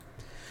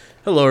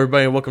Hello,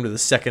 everybody, and welcome to the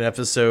second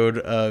episode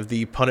of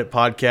the Punt It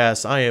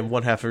Podcast. I am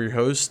one half of your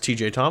host,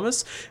 TJ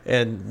Thomas,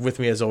 and with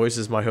me, as always,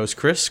 is my host,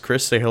 Chris.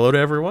 Chris, say hello to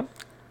everyone.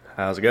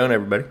 How's it going,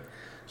 everybody?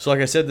 So,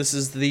 like I said, this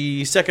is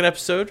the second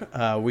episode.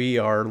 We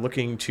are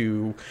looking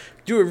to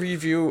do a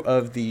review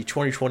of the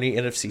 2020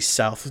 NFC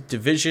South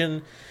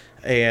division.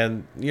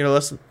 And,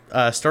 let's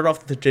start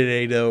off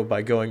today, though,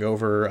 by going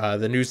over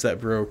the news that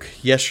broke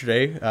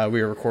yesterday.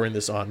 We are recording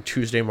this on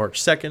Tuesday,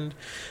 March 2nd.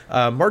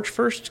 March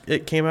 1st,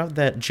 it came out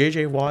that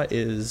J.J. Watt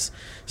is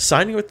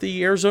signing with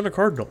the Arizona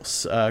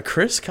Cardinals.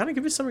 Chris, kind of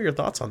give me some of your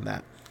thoughts on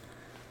that.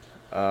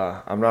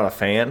 I'm not a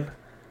fan.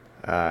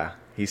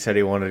 He said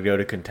he wanted to go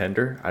to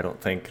contender. I don't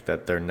think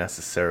that they're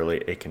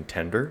necessarily a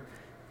contender.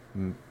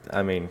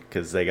 I mean,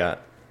 because they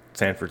got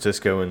San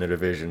Francisco in the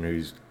division,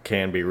 who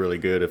can be really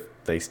good if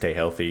they stay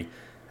healthy.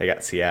 They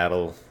got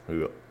Seattle,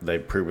 who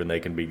they've proven they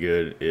can be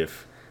good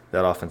if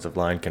that offensive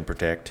line can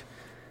protect.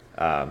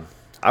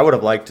 I would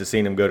have liked to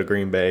seen him go to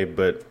Green Bay,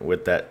 but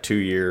with that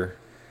 2-year,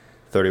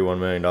 $31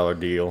 million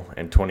deal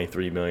and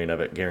 $23 million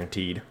of it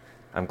guaranteed,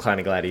 I'm kind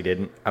of glad he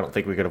didn't. I don't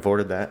think we could have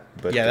afforded that.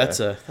 But yeah, that's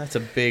a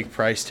big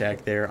price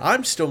tag there.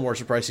 I'm still more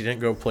surprised he didn't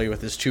go play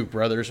with his two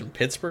brothers in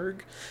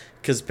Pittsburgh,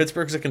 because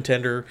Pittsburgh's a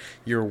contender.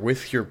 You're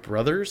with your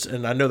brothers,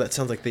 and I know that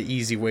sounds like the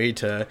easy way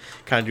to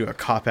kind of do a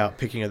cop-out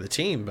picking of the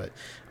team, but,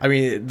 I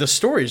mean, the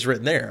story's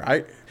written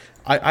there.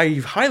 I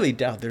highly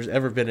doubt there's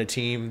ever been a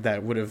team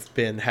that would have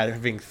been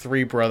having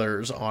three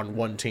brothers on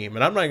one team,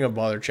 and I'm not going to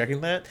bother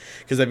checking that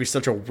because that'd be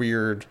such a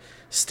weird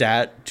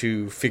stat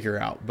to figure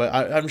out. But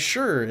I'm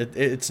sure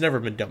it's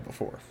never been done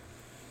before.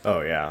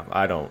 Oh yeah,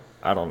 I don't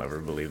ever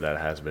believe that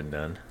has been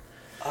done.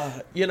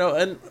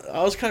 And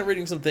I was kind of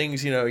reading some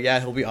things.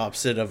 He'll be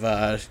opposite of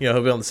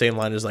he'll be on the same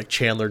line as like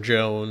Chandler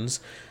Jones.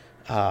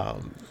 I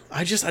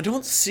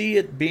don't see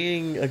it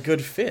being a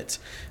good fit.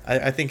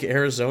 I think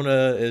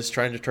Arizona is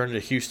trying to turn to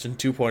Houston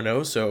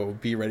 2.0, so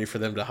be ready for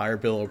them to hire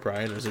Bill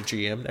O'Brien as a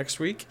GM next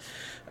week.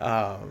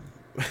 And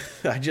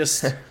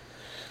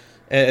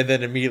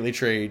then immediately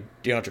trade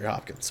DeAndre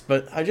Hopkins.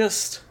 But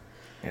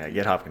Yeah,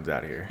 get Hopkins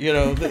out of here.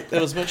 It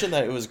was mentioned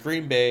that it was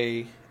Green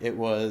Bay, it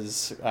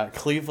was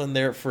Cleveland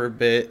there for a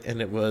bit,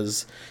 and it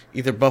was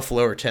either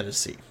Buffalo or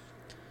Tennessee.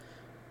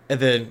 And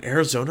then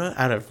Arizona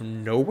out of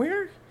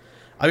nowhere?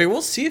 I mean,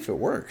 we'll see if it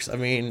works. I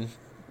mean,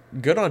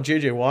 good on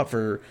J.J. Watt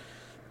for,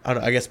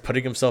 I guess,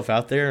 putting himself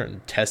out there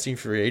and testing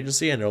free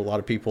agency. I know a lot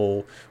of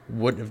people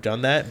wouldn't have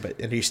done that,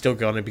 and he's still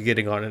going to be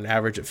getting on an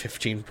average of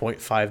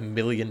 $15.5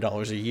 million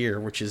a year,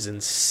 which is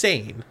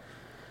insane.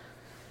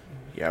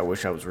 Yeah, I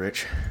wish I was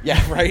rich.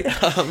 Yeah, right?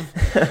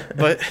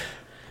 But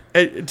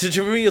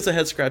to me, it's a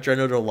head-scratcher. I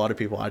know to a lot of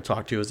people I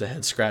talk to as a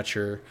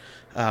head-scratcher.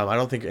 I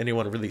don't think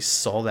anyone really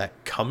saw that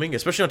coming,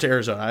 especially not to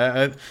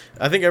Arizona.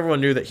 I think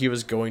everyone knew that he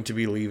was going to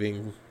be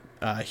leaving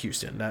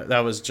Houston. That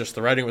was just,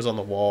 the writing was on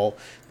the wall.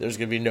 There's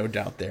going to be no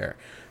doubt there.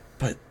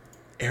 But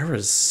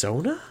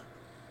Arizona?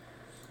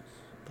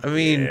 I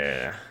mean,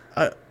 yeah.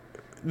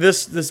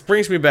 This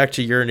brings me back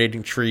to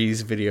Urinating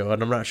Trees video,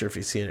 and I'm not sure if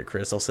you've seen it,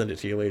 Chris. I'll send it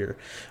to you later.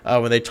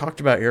 When they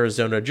talked about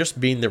Arizona just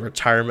being the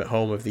retirement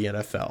home of the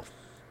NFL.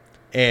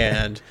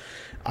 And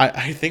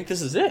I think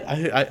this is it.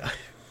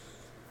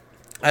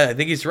 I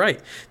think he's right.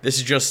 This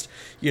is just,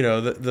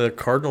 the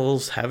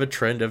Cardinals have a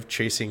trend of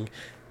chasing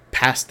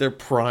past their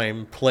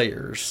prime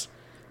players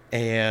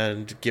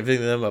and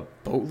giving them a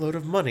boatload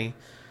of money.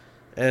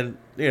 And,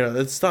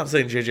 it's not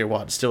saying J.J.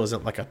 Watt still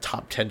isn't like a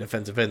top 10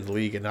 defensive end in the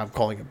league, and I'm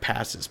calling him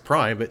past his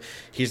prime, but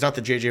he's not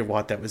the J.J.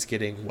 Watt that was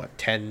getting,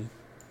 10,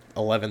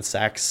 11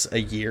 sacks a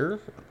year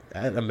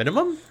at a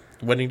minimum,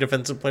 winning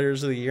defensive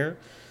players of the year.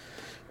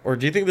 Or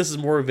do you think this is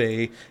more of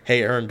a,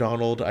 hey, Aaron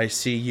Donald, I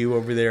see you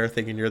over there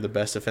thinking you're the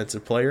best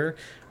defensive player.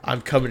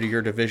 I'm coming to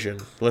your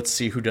division. Let's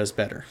see who does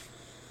better.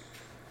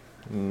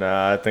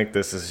 Nah, I think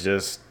this is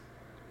just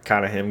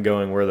kind of him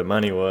going where the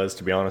money was,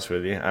 to be honest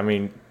with you. I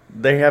mean,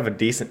 they have a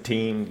decent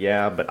team,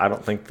 yeah, but I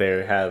don't think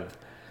they have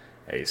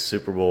a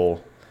Super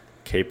Bowl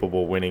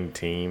capable winning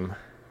team.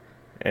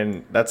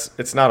 And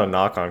it's not a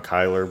knock on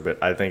Kyler, but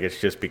I think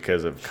it's just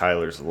because of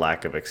Kyler's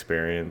lack of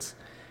experience.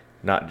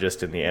 Not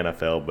just in the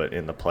NFL, but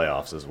in the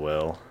playoffs as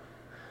well.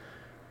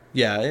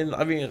 Yeah, and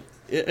I mean,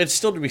 it's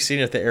still to be seen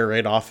if the air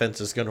raid offense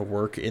is going to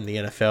work in the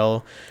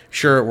NFL.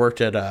 Sure, it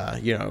worked at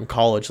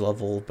college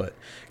level, but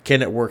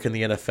can it work in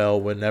the NFL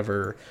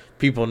whenever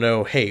people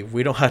know, hey,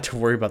 we don't have to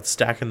worry about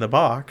stacking the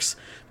box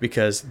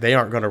because they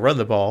aren't going to run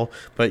the ball.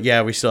 But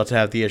yeah, we still have to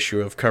have the issue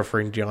of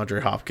covering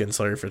DeAndre Hopkins,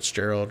 Larry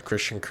Fitzgerald,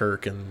 Christian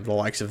Kirk, and the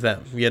likes of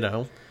them.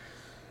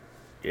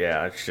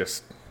 Yeah, it's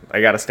just,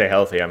 I got to stay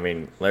healthy. I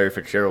mean, Larry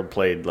Fitzgerald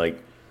played I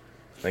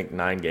think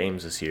 9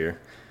 games this year,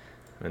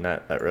 and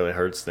that really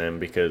hurts them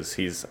because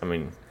he's a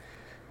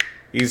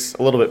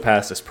little bit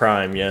past his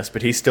prime, yes,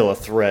 but he's still a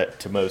threat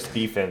to most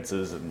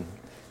defenses. And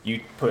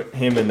you put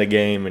him in the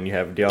game, and you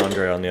have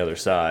DeAndre on the other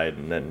side,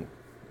 and then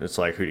it's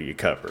like, who do you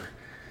cover?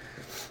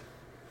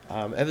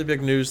 Other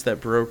big news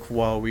that broke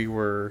while we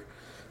were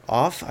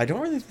off, I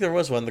don't really think there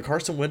was one. The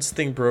Carson Wentz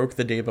thing broke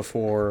the day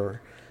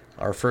before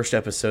our first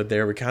episode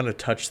there. We kind of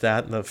touched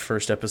that in the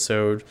first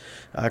episode.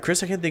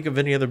 Chris, I can't think of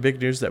any other big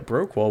news that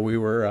broke while we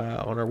were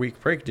on our week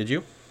break. Did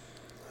you?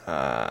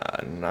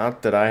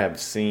 Not that I have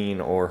seen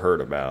or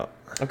heard about.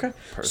 Okay.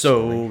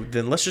 Personally. So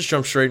then let's just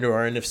jump straight into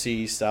our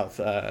NFC South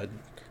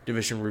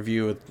division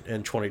review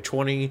in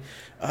 2020.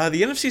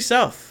 The NFC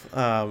South,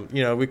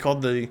 we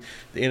called the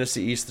NFC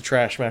East the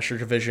Trash Master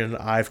division.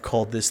 I've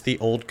called this the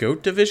Old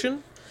Goat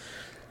division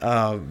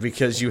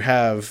because you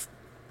have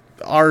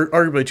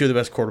arguably two of the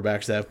best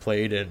quarterbacks that have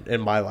played in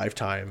my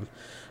lifetime,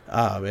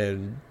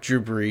 and Drew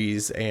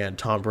Brees and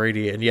Tom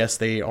Brady. And yes,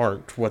 they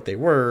aren't what they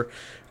were,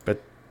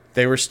 but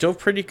they were still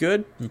pretty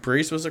good.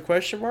 Brees was a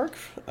question mark.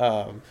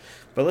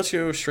 But let's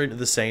go straight to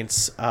the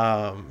Saints.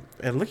 And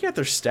looking at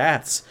their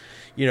stats,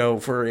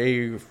 for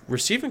a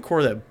receiving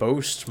core that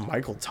boasts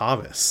Michael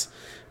Thomas,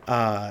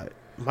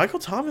 Michael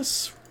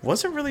Thomas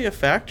wasn't really a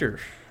factor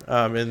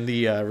in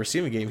the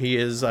receiving game. He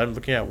is, I'm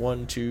looking at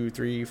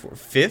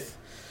 5th.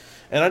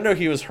 And I know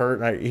he was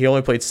hurt. He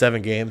only played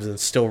 7 games and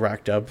still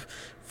racked up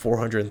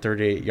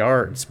 438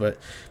 yards. But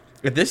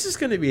if this is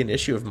going to be an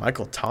issue of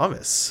Michael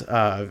Thomas,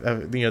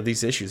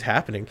 these issues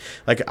happening,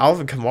 like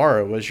Alvin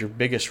Kamara was your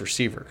biggest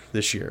receiver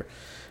this year.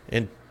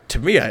 And to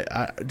me,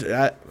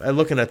 I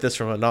looking at this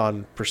from a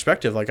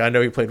non-perspective, like I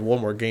know he played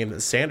one more game than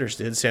Sanders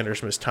did.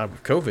 Sanders missed time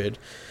with COVID,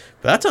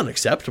 but that's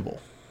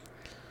unacceptable.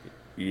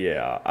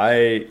 Yeah,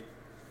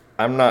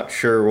 I'm not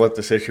sure what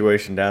the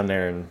situation down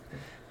there in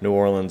New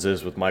Orleans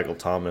is with Michael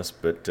Thomas,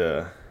 but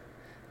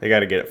they got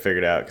to get it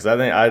figured out because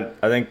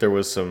I think there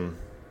was some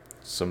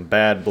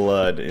bad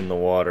blood in the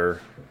water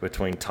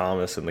between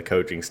Thomas and the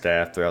coaching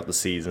staff throughout the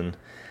season,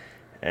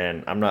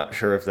 and I'm not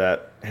sure if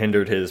that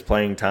hindered his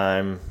playing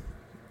time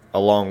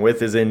along with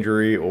his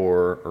injury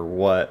or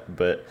what.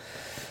 But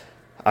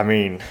I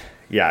mean,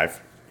 yeah,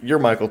 if you're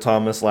Michael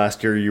Thomas,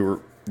 last year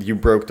you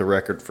broke the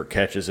record for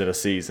catches in a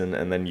season,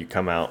 and then you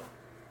come out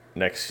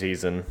next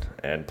season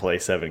and play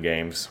 7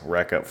 games,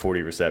 rack up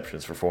 40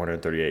 receptions for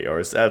 438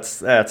 yards.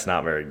 That's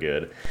not very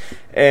good.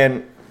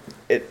 And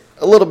a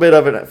little bit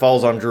of it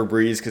falls on Drew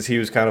Brees because he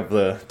was kind of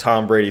the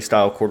Tom Brady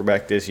style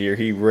quarterback this year.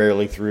 He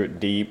rarely threw it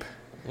deep.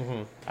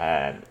 Mm-hmm.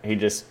 And he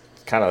just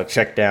kind of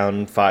checked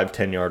down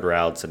 5-10 yard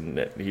routes, and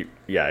he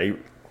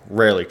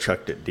rarely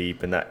chucked it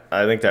deep. And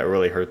I think that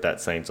really hurt that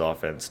Saints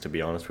offense, to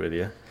be honest with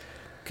you.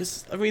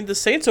 Because, the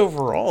Saints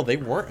overall, they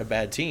weren't a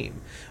bad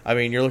team.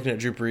 You're looking at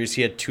Drew Brees.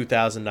 He had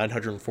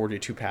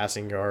 2,942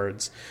 passing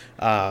yards.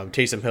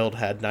 Taysom Hill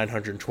had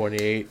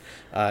 928.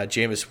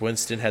 Jameis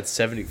Winston had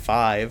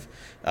 75.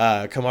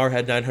 Kamara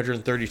had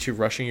 932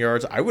 rushing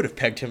yards. I would have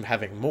pegged him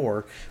having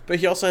more, but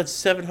he also had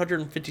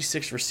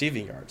 756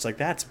 receiving yards. Like,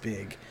 that's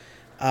big.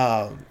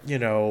 Was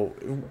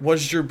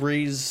Drew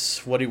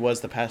Brees what he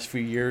was the past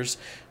few years?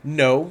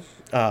 No.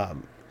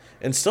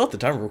 And still at the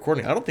time of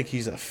recording, I don't think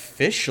he's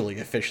officially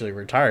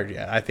retired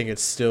yet. I think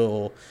it's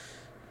still.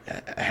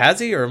 Has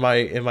he, or am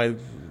I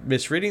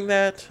misreading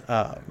that?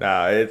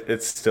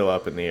 It's still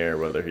up in the air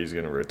whether he's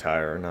going to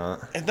retire or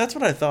not. And that's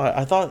what I thought.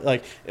 I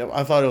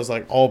thought it was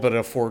like all but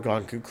a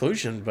foregone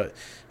conclusion. But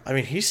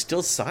he's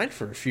still signed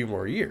for a few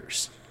more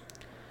years.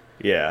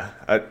 Yeah,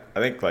 I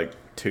think like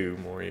 2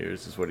 more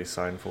years is what he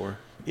signed for.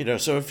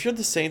 So if you're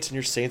the Saints and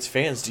you're Saints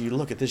fans, do you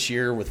look at this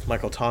year with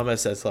Michael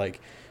Thomas as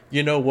like,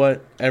 you know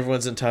what?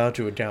 Everyone's entitled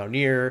to a down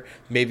year.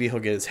 Maybe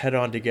he'll get his head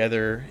on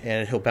together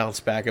and he'll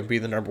bounce back and be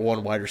the number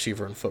 1 wide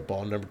receiver in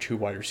football, number 2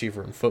 wide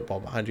receiver in football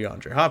behind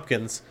DeAndre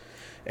Hopkins,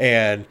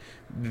 and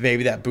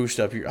maybe that boost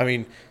up your.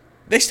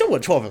 They still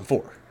went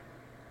 12-4.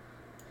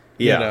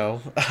 Yeah,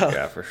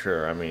 yeah, for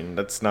sure.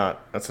 That's not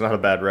a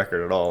bad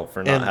record at all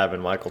for not having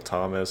Michael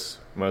Thomas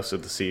most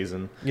of the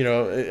season.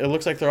 It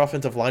looks like their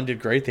offensive line did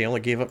great. They only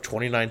gave up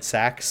 29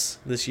 sacks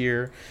this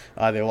year.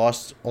 They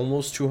lost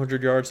almost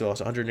 200 yards. They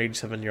lost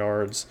 187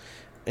 yards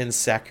in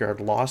sack yard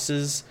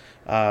losses.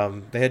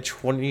 They had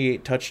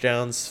 28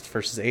 touchdowns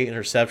versus 8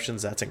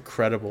 interceptions. That's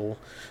incredible.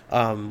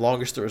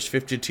 Longest throw was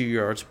 52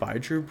 yards by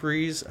Drew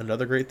Brees.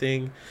 Another great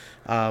thing.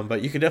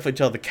 But you can definitely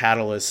tell the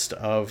catalyst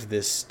of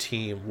this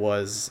team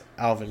was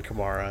Alvin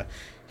Kamara.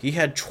 He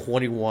had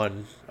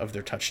 21 of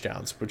their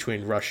touchdowns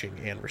between rushing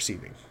and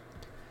receiving.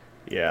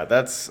 Yeah,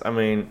 that's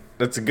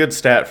a good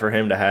stat for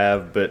him to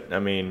have. But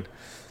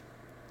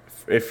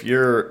if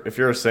you're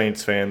a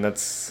Saints fan,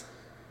 that's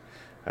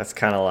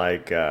kind of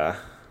like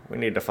we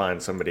need to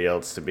find somebody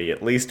else to be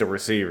at least a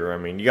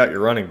receiver. You got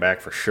your running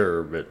back for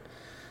sure, but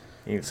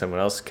you need someone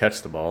else to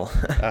catch the ball.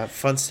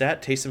 Fun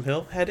stat, Taysom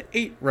Hill had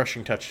 8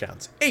 rushing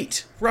touchdowns.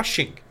 8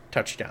 rushing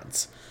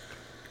touchdowns.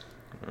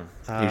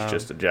 He's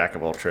just a jack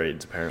of all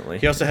trades, apparently.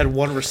 He also had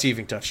 1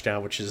 receiving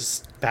touchdown, which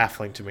is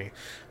baffling to me.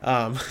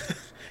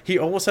 He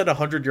almost had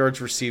 100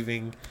 yards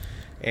receiving,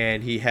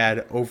 and he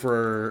had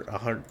over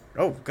 100.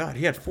 Oh, God,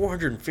 he had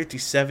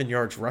 457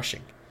 yards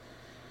rushing.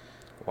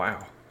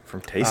 Wow.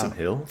 From Taysom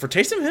Hill? For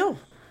Taysom Hill.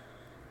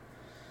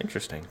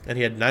 Interesting. And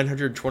he had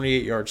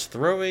 928 yards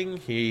throwing.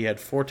 He had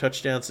 4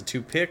 touchdowns and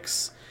 2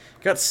 picks.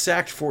 Got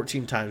sacked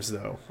 14 times,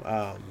 though.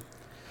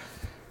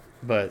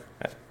 But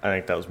I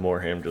think that was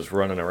more him just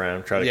running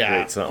around trying to yeah,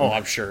 create something.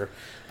 I'm sure.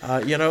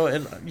 And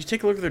you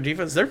take a look at their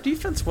defense. Their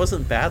defense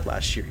wasn't bad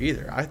last year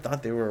either. I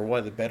thought they were one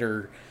of the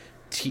better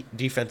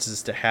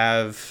defenses to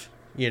have.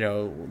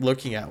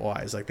 Looking at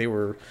wise, like they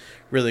were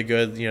really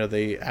good.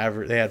 They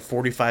had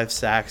 45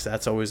 sacks.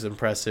 That's always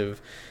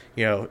impressive.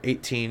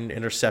 18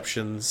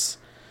 interceptions.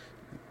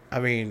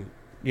 I mean,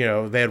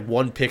 they had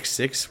one pick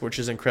six, which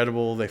is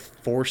incredible. They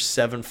forced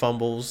 7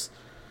 fumbles.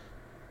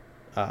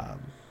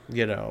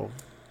 You know,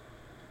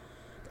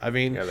 I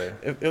mean,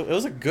 it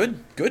was a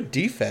good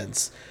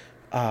defense.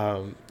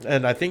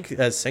 And I think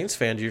as Saints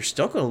fans, you're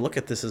still going to look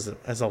at this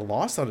as a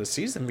loss on the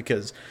season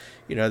because,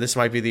 this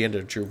might be the end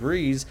of Drew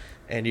Brees,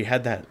 and you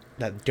had that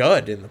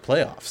dud in the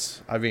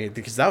playoffs. I mean,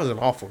 because that was an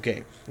awful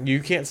game. You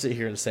can't sit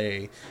here and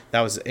say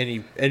that was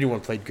anyone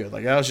played good.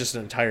 Like that was just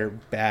an entire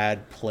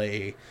bad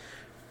play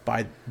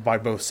by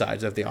both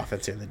sides of the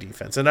offense and the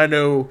defense. And I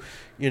know,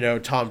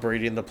 Tom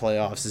Brady in the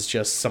playoffs is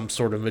just some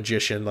sort of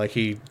magician. Like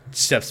he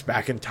steps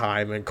back in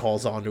time and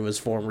calls on to his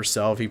former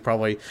self. He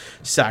probably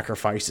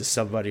sacrifices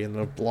somebody in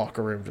the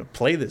locker room to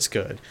play this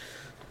good.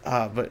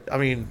 But I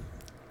mean,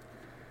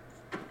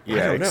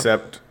 yeah,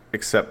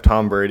 except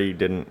Tom Brady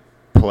didn't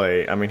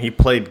play. I mean, he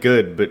played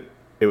good, but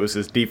it was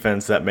his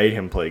defense that made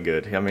him play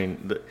good. I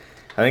mean,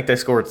 I think they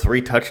scored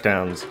 3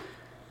 touchdowns.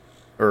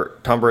 Or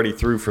Tom Brady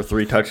threw for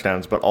 3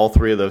 touchdowns, but all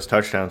 3 of those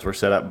touchdowns were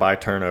set up by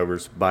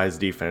turnovers by his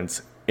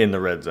defense in the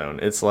red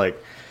zone. It's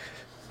like,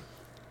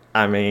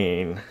 I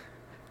mean,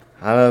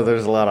 I know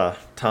there's a lot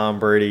of Tom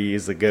Brady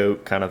is the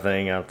GOAT kind of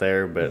thing out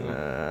there, but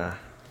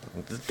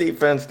the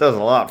defense does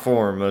a lot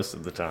for him most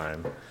of the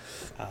time.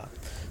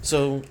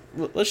 So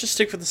let's just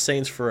stick with the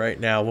Saints for right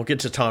now. We'll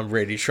get to Tom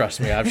Brady. Trust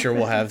me, I'm sure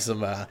we'll have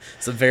some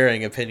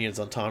varying opinions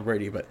on Tom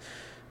Brady. But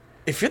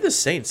if you're the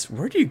Saints,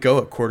 where do you go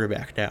at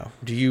quarterback now?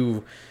 Do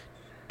you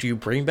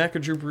bring back a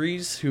Drew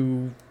Brees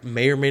who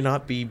may or may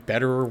not be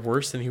better or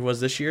worse than he was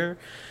this year?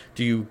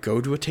 Do you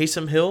go to a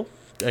Taysom Hill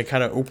and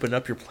kind of open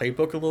up your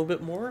playbook a little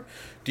bit more?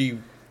 Do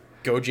you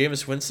go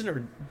Jameis Winston,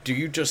 or do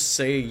you just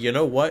say, you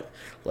know what,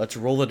 let's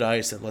roll the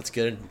dice and let's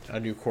get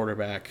a new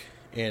quarterback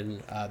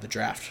in the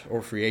draft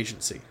or free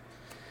agency?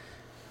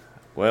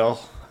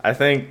 Well, I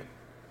think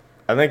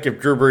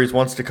if Drew Brees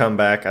wants to come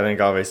back, I think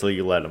obviously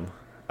you let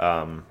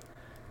him.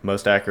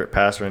 Most accurate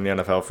passer in the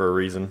NFL for a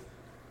reason.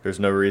 There's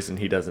no reason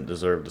he doesn't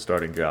deserve the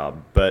starting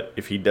job. But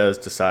if he does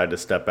decide to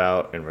step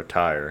out and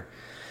retire,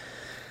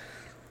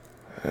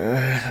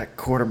 that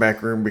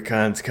quarterback room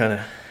becomes kind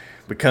of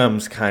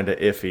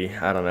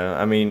iffy. I don't know.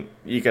 I mean,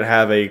 you could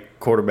have a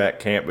quarterback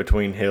camp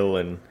between Hill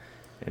and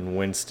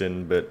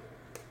Winston, but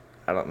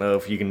I don't know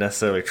if you can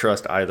necessarily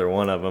trust either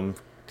one of them,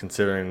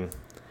 considering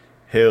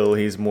Hill,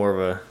 he's more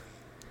of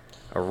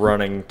a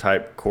running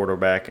type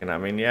quarterback. And I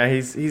mean, yeah,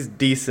 he's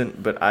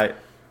decent, but I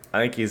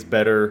think he's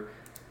better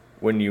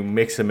when you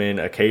mix him in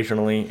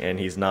occasionally and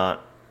he's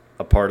not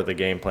a part of the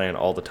game plan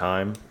all the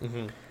time.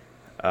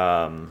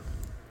 Mm-hmm.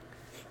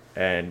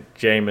 And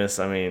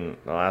Jameis, I mean,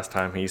 the last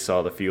time he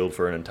saw the field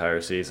for an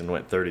entire season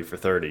went 30 for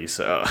 30.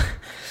 So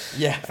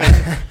yeah,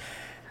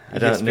 I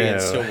don't know.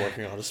 Still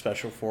working on a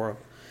special for him.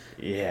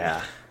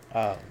 Yeah.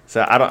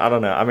 So I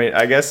don't know. I mean,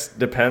 I guess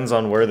depends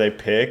on where they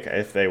pick.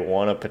 If they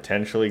want to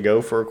potentially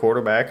go for a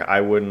quarterback, I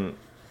wouldn't.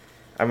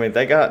 I mean,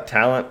 they got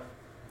talent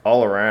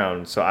all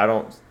around, so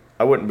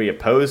I wouldn't be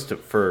opposed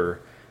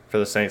for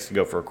the Saints to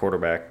go for a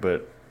quarterback,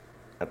 but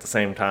at the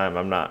same time,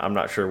 I'm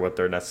not sure what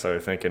they're necessarily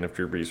thinking if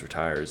Drew Brees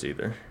retires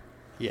either.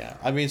 Yeah,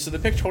 I mean, so they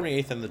picked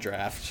 28th in the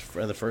draft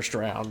in the first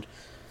round,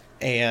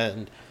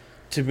 and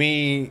to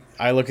me,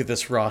 I look at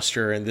this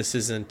roster, and this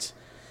isn't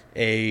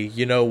we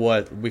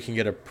can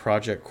get a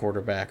project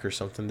quarterback or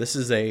something. This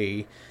is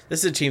a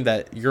team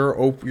that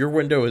your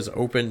window is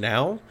open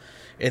now,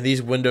 and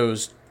these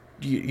windows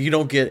you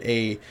don't get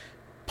a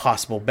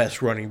possible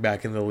best running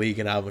back in the league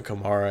in Alvin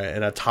Kamara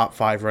and a top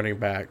 5 running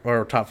back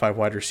or top 5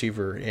 wide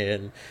receiver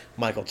in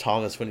Michael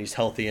Thomas when he's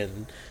healthy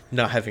and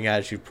not having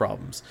attitude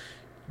problems.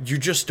 You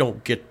just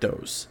don't get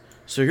those.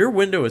 So your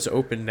window is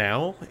open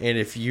now, and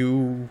if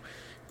you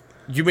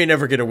may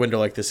never get a window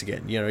like this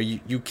again.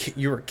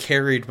 You were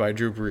carried by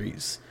Drew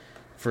Brees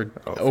for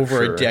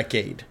over a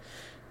decade,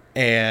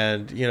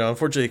 and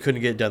unfortunately he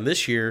couldn't get it done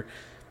this year.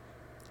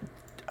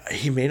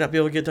 He may not be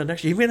able to get done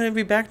next year. He may not even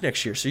be back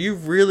next year. So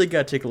you've really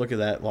got to take a look at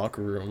that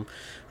locker room.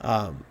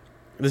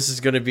 This is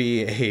going to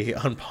be a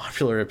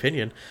unpopular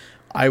opinion.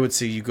 I would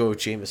say you go with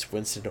Jameis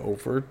Winston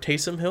over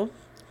Taysom Hill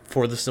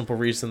for the simple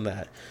reason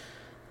that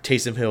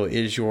Taysom Hill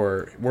is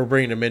we're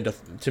bringing him in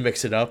to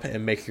mix it up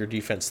and make your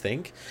defense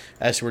think.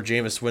 As for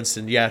Jameis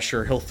Winston, yeah,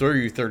 sure, he'll throw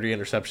you 30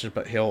 interceptions,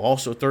 but he'll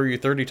also throw you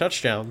 30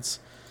 touchdowns.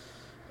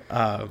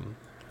 And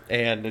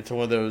it's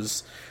one of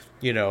those,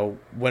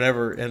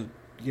 whenever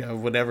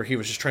he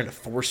was just trying to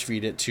force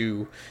feed it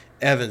to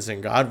Evans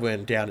and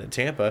Godwin down in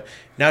Tampa,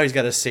 now he's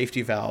got a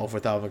safety valve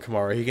with Alvin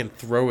Kamara. He can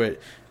throw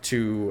it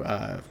to,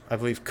 I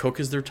believe Cook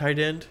is their tight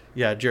end.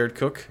 Yeah, Jared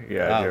Cook.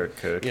 Yeah, Jared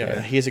Cook.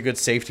 He has a good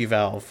safety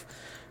valve.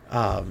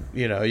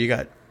 You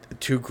got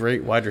two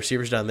great wide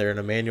receivers down there, and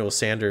Emmanuel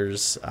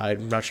Sanders.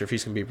 I'm not sure if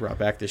he's going to be brought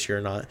back this year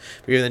or not.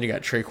 But then you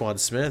got Traquan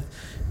Smith,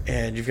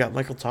 and you've got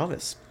Michael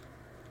Thomas.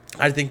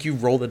 I think you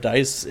roll the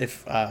dice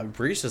if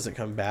Brees doesn't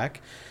come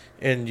back,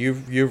 and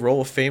you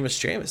roll a famous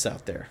Jameis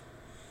out there.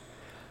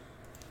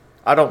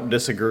 I don't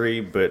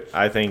disagree, but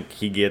I think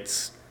he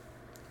gets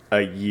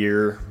a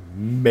year,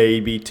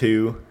 maybe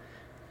two,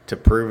 to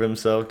prove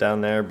himself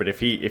down there. But if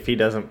he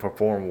doesn't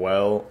perform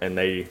well and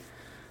they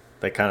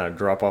kind of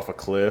drop off a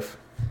cliff,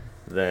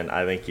 then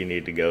I think you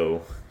need to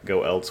go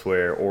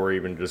elsewhere, or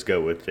even just go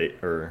with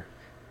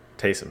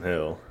Taysom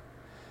Hill.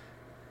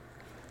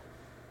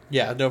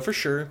 Yeah, no, for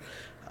sure.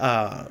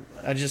 I'm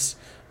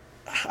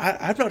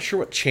not sure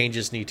what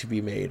changes need to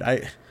be made.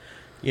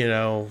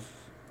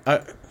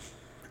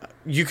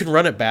 You can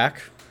run it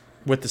back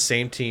with the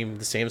same team,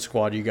 the same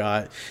squad you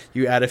got.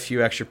 You add a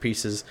few extra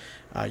pieces.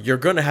 You're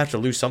going to have to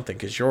lose something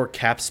because your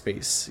cap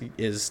space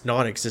is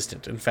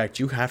non-existent. In fact,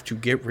 you have to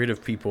get rid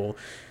of people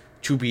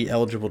to be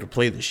eligible to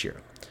play this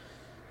year.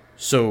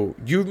 So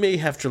you may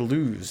have to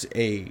lose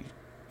a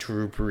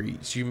Drew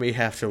Brees. You may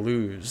have to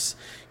lose,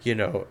 you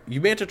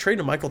may have to trade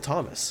a Michael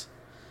Thomas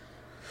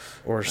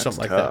or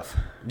something tough.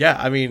 Like that. Yeah,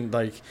 I mean,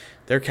 like,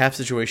 their cap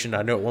situation,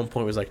 I know at one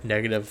point was like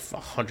negative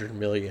 $100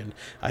 million.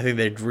 I think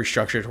they'd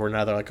restructured where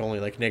now they're like only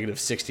like negative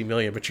 $60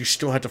 million, but you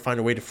still have to find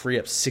a way to free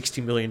up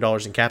 $60 million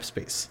in cap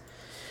space.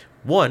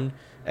 One,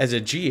 as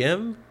a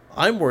GM,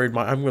 I'm worried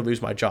I'm going to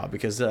lose my job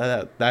because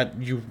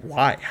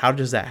why? How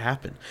does that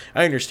happen?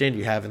 I understand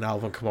you have an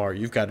Alvin Kamara,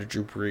 you've got a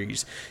Drew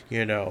Brees,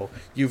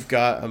 you've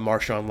got a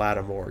Marshawn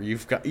Lattimore,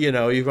 you've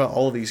got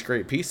all these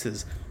great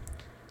pieces,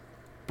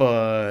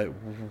 but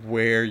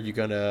where are you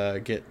going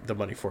to get the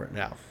money for it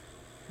now?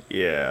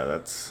 Yeah,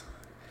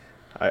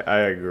 I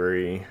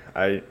agree.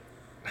 I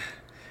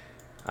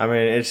mean,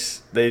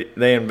 it's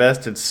they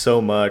invested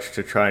so much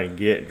to try and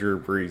get Drew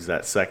Brees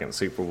that second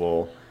Super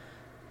Bowl,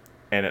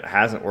 and it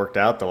hasn't worked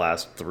out the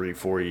last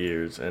 3-4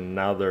 years, and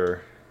now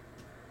they're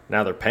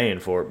paying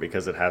for it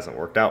because it hasn't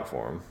worked out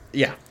for them.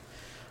 Yeah,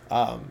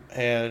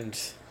 and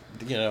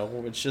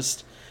it's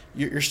just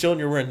you're still in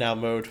your win now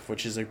mode,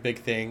 which is a big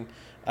thing.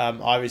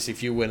 Obviously,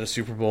 if you win a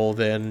Super Bowl,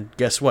 then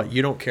guess what?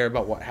 You don't care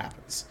about what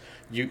happens.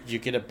 You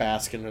get a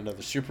bask in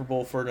another Super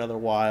Bowl for another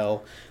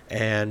while,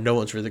 and no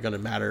one's really going to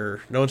matter.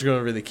 No one's going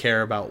to really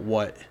care about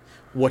what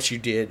you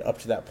did up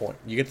to that point.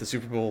 You get the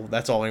Super Bowl,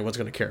 that's all anyone's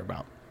going to care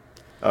about.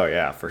 Oh,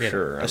 yeah, for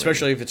sure.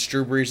 Especially if it's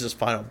Drew Brees'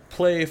 final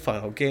play,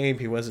 final game.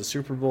 He wins the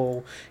Super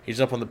Bowl.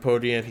 He's up on the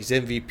podium. He's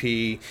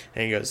MVP.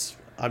 And he goes,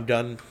 I'm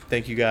done.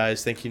 Thank you,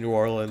 guys. Thank you, New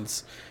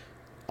Orleans.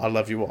 I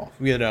love you all,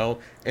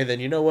 And then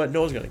you know what?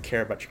 No one's going to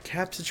care about your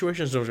cap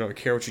situations. No one's going to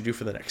care what you do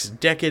for the next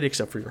decade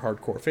except for your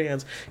hardcore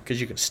fans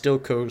because you can still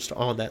coast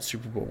on that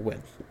Super Bowl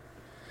win.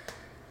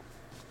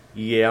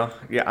 Yeah.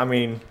 I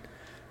mean,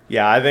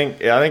 I think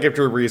if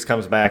Drew Brees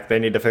comes back, they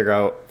need to figure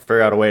out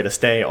a way to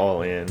stay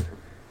all in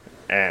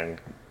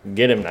and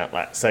get him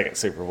that second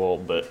Super Bowl.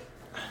 But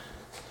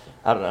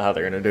I don't know how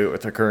they're going to do it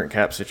with their current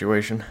cap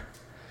situation.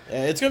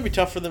 It's going to be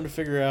tough for them to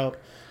figure out.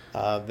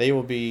 They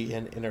will be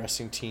an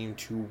interesting team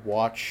to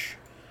watch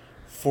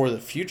for the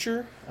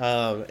future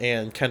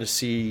and kind of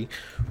see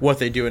what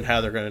they do and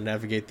how they're going to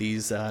navigate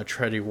these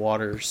tready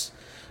waters.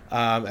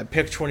 At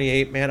pick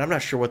 28, man, I'm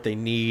not sure what they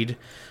need.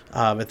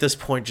 At this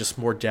point, just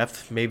more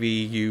depth. Maybe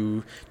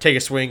you take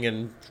a swing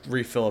and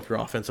refill up your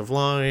offensive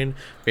line.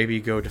 Maybe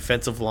you go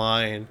defensive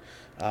line.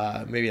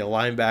 Maybe a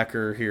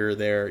linebacker here or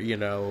there.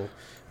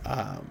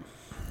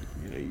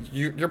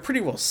 You're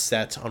pretty well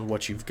set on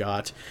what you've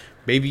got.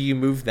 Maybe you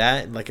move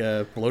that in like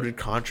a bloated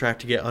contract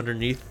to get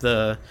underneath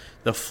the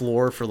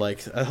floor for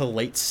like a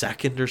late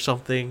second or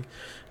something.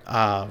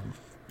 It's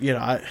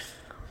gonna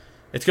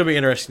be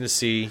interesting to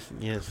see.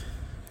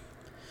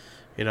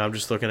 I'm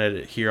just looking at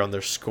it here on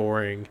their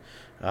scoring.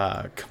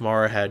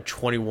 Kamara had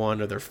 21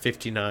 of their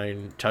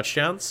 59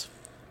 touchdowns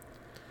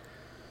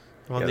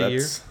on the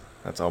year.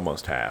 That's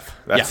almost half.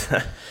 You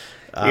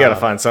got to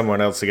find someone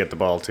else to get the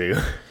ball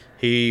to.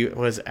 He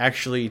was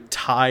actually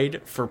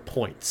tied for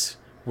points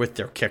with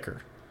their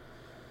kicker.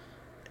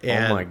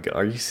 And, oh my God,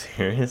 are you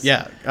serious?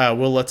 Yeah,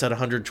 Will Lutz had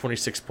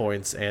 126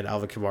 points, and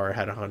Alvin Kamara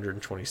had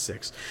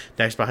 126.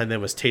 Next behind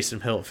them was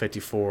Taysom Hill at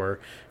 54,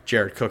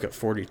 Jared Cook at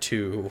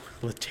 42,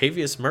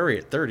 Latavius Murray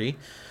at 30,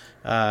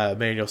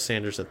 Emmanuel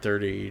Sanders at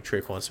 30,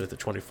 Traquan Smith at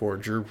 24,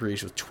 Drew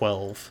Brees with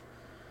 12,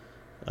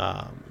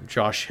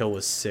 Josh Hill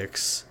with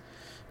 6.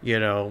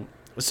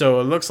 So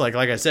it looks like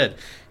I said,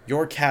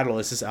 your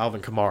catalyst is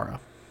Alvin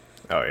Kamara.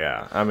 Oh,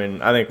 yeah. I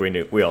mean, I think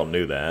we all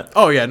knew that.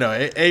 Oh, yeah, no.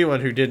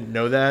 Anyone who didn't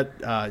know that,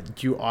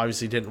 you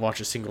obviously didn't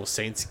watch a single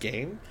Saints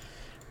game.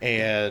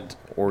 And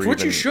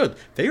which you should.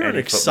 They are an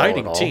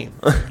exciting team,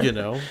 But,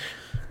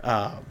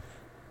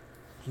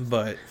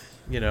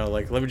 let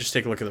me just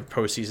take a look at their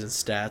postseason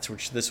stats,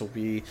 which this will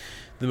be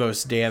the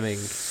most damning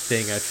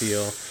thing, I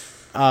feel.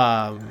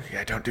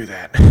 Yeah, don't do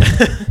that.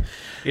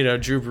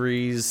 Drew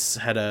Brees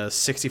had a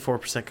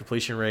 64%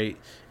 completion rate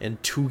in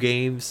 2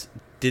 games.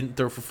 Didn't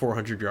throw for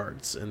 400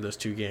 yards in those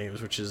 2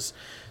 games, which is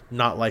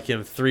not like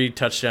him. 3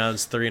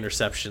 touchdowns, 3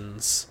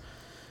 interceptions.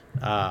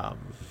 Um,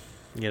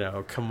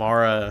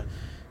 Kamara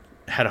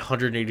had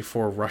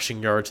 184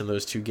 rushing yards in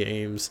those 2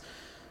 games.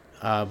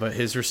 But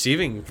his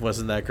receiving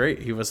wasn't that great.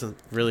 He wasn't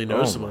really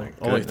noticeable.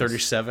 Only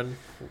 37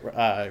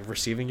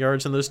 receiving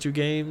yards in those 2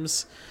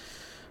 games.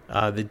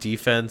 The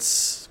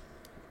defense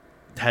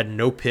had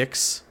no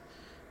picks.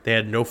 They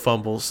had no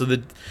fumbles. So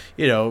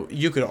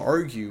you could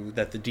argue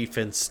that the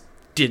defense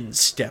didn't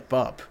step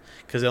up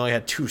because they only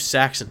had 2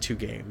 sacks in 2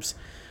 games.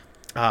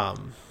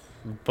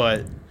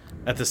 But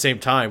at the same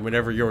time,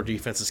 whenever your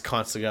defense is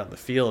constantly out in the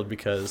field,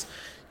 because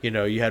you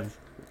had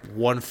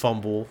 1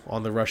 fumble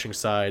on the rushing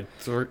side,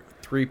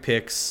 3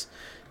 picks,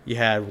 you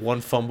had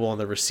 1 fumble on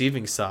the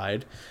receiving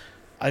side.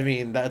 I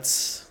mean,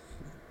 that's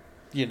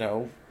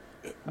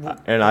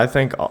And I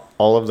think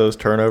all of those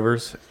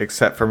turnovers,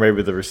 except for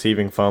maybe the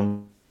receiving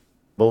fumble,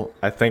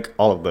 I think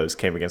all of those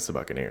came against the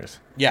Buccaneers.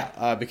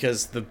 Yeah,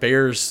 because the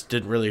Bears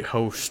didn't really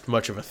host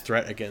much of a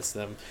threat against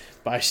them,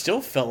 but I still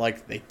felt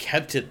like they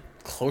kept it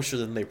closer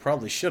than they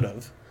probably should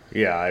have.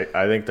 Yeah,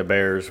 I think the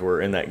Bears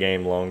were in that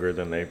game longer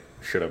than they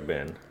should have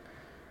been.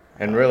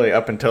 And really,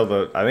 up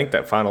until I think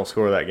that final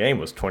score of that game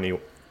was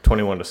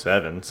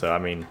 21-7. So, I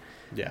mean,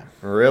 yeah,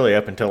 really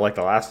up until like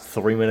the last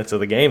 3 minutes of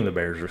the game, the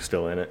Bears were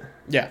still in it.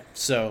 Yeah,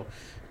 so,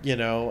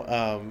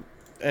 and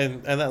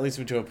that leads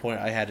me to a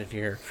point I had in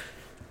here.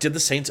 Did the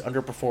Saints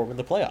underperform in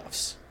the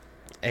playoffs?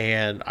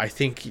 And I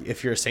think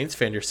if you're a Saints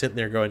fan, you're sitting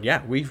there going,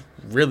 yeah, we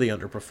really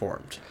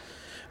underperformed.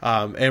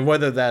 And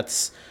whether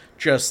that's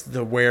just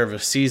the wear of a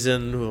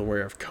season, the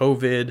wear of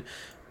COVID,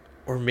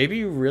 or maybe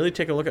you really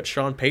take a look at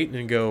Sean Payton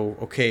and go,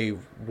 okay,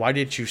 why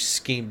didn't you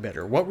scheme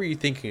better? What were you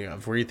thinking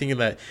of? Were you thinking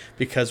that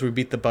because we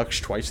beat the Bucs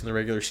twice in the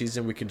regular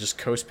season, we could just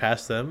coast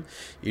past them?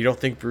 You don't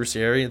think Bruce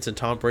Arians and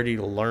Tom Brady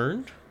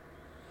learned?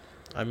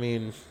 I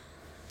mean...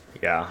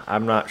 Yeah,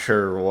 I'm not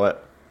sure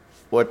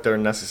what their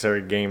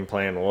necessary game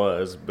plan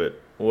was, but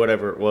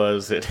whatever it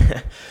was, it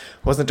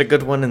wasn't a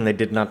good one, and they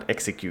did not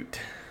execute.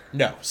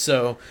 No.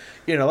 So,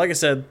 like I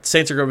said,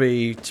 Saints are going to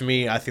be, to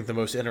me, I think the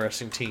most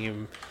interesting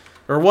team,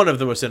 or one of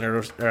the most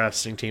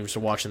interesting teams to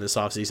watch in this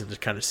offseason to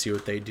kind of see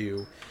what they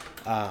do.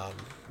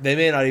 They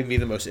may not even be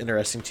the most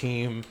interesting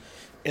team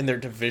in their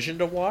division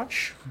to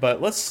watch, but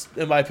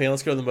in my opinion,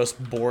 let's go to the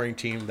most boring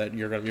team that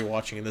you're going to be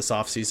watching in this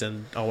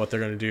offseason on what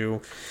they're going to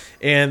do.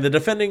 And the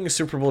defending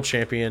Super Bowl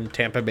champion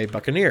Tampa Bay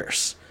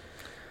Buccaneers.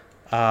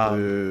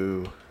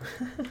 Ooh.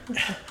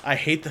 I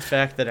hate the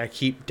fact that I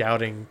keep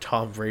doubting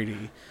Tom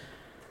Brady,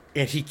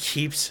 and he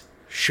keeps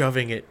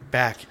shoving it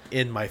back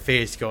in my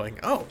face going,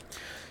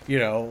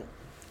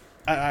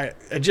 I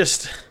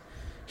just,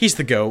 he's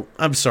the GOAT.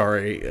 I'm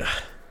sorry.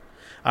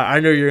 I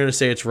know you're going to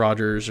say it's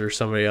Rodgers or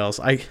somebody else.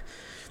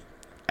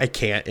 I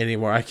can't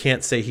anymore. I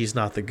can't say he's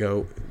not the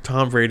GOAT.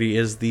 Tom Brady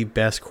is the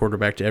best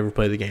quarterback to ever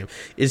play the game.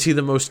 Is he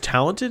the most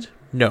talented?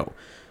 No.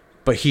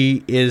 But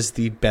he is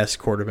the best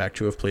quarterback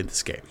to have played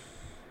this game.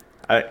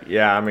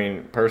 Yeah, I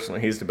mean,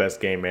 personally, he's the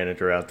best game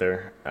manager out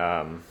there.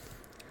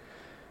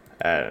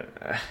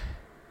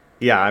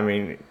 Yeah, I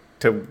mean,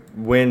 to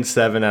win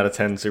 7 out of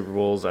 10 Super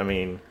Bowls, I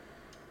mean,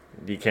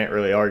 you can't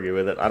really argue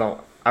with it.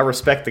 I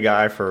respect the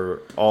guy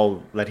for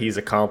all that he's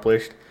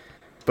accomplished,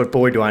 but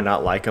boy, do I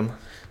not like him.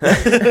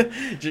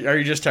 Are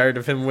you just tired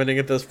of him winning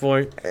at this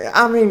point?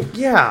 I mean,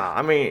 yeah.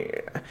 I mean,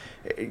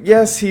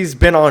 yes, he's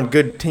been on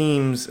good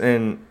teams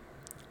and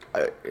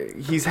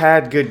he's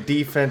had good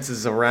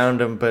defenses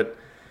around him, but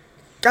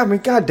I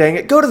mean, god dang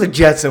it, go to the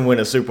Jets and win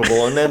a Super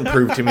Bowl and then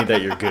prove to me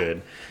that you're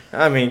good.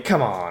 I mean,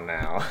 come on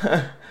now.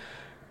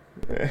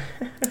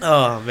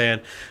 Oh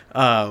man,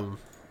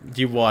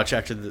 you watch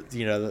after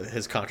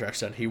his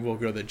contract's done, he will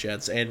go to the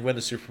Jets and win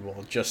a Super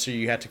Bowl. Just so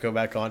you had to go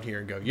back on here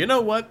and go, you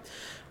know what?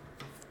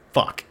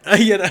 Fuck. I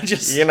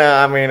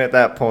mean, at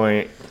that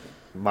point,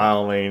 by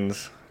all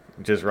means,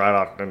 just ride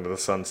off into the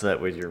sunset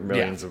with your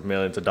millions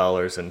of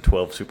dollars and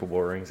 12 Super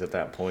Bowl rings at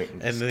that point,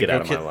 and just get out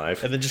of my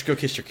life. And then just go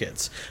kiss your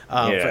kids.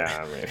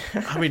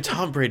 I mean,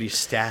 Tom Brady's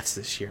stats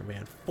this year,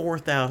 man: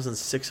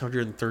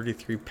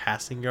 4,633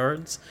 passing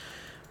yards.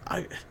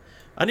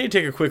 I need to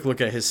take a quick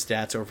look at his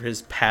stats over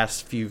his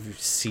past few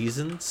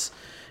seasons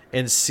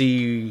and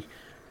see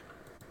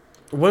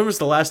when was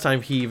the last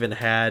time he even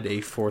had a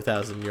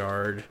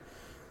 4,000-yard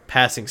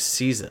passing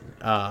season.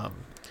 And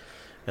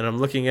I'm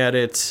looking at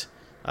it.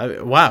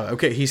 Wow.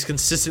 Okay, he's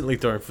consistently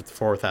throwing for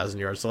 4,000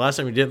 yards. The last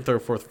time he didn't throw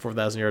for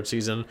 4,000-yard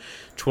season,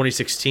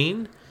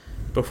 2016.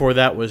 Before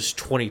that was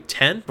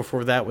 2010.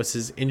 Before that was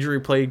his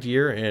injury-plagued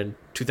year in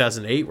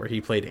 2008, where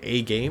he played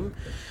a game.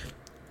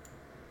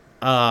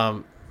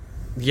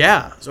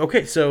 Yeah.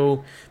 Okay,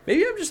 so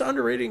maybe I'm just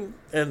underrating,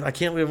 and I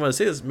can't believe I'm going to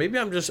say this. Maybe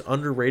I'm just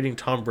underrating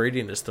Tom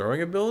Brady and his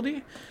throwing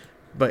ability,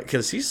 but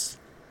because he's.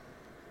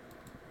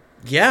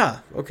 Yeah.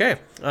 Okay.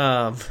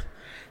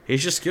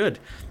 He's just good.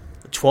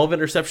 12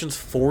 interceptions,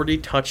 40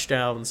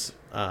 touchdowns.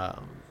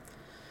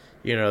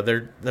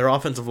 Their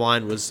offensive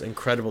line was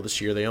incredible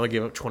this year. They only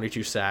gave up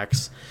 22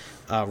 sacks.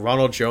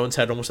 Ronald Jones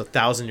had almost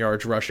 1,000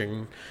 yards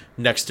rushing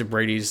next to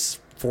Brady's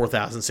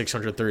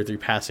 4,633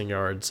 passing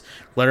yards.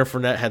 Leonard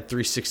Fournette had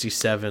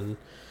 367.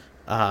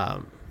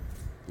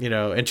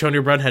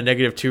 Antonio Brown had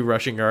 -2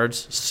 rushing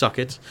yards. Suck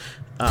it.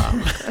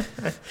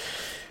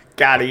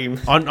 Got him.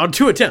 On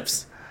 2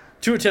 attempts.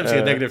 2 attempts, he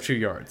had -2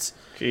 yards.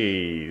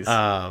 Jeez.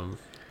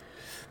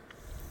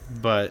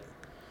 But,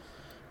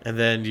 and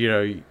then,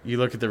 you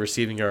look at the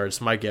receiving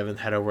yards. Mike Evans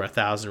had over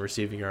 1,000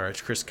 receiving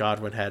yards. Chris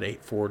Godwin had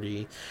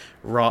 840.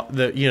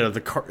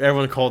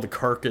 Everyone called the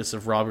carcass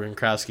of Rob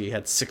Gronkowski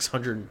had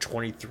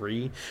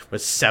 623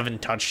 with 7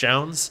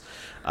 touchdowns.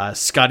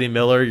 Scotty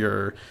Miller,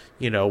 your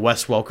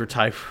Wes Welker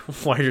type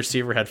wide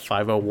receiver, had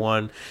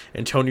 501.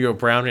 Antonio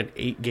Brown in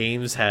 8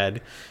 games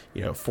had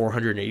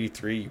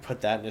 483. You put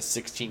that in a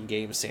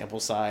 16-game sample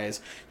size,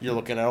 you're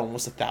looking at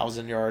almost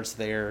 1,000 yards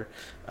there.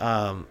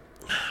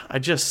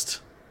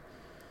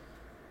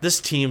 This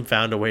team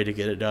found a way to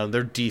get it done.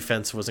 Their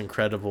defense was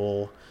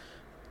incredible.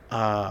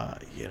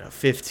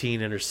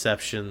 15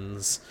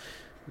 interceptions.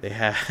 They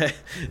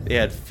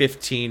had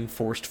 15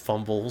 forced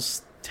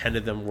fumbles. 10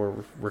 of them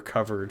were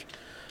recovered.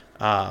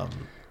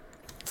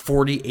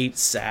 48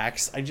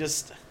 sacks. And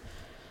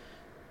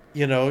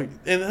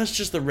that's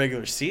just the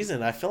regular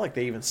season. I feel like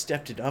they even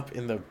stepped it up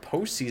in the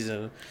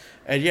postseason.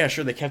 And yeah,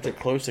 sure, they kept it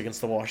close against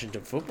the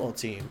Washington football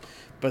team,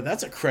 but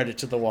that's a credit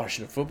to the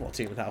Washington football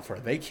team and how far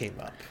they came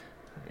up.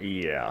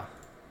 Yeah.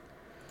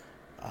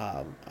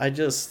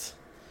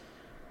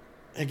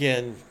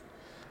 Again,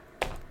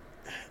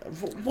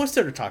 what's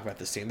there to talk about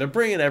this team? They're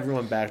bringing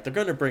everyone back. They're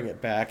going to bring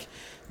it back.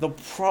 They'll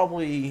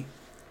probably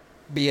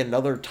be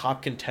another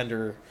top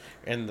contender,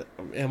 in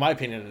my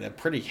opinion, in a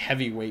pretty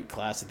heavyweight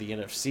class of the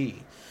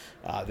NFC.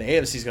 The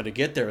AFC is going to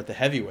get there with the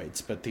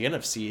heavyweights, but the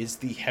NFC is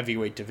the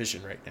heavyweight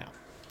division right now.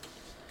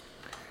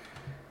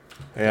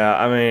 Yeah,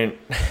 I mean,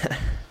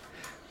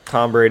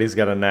 Tom Brady's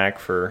got a knack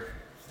for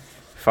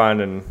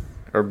finding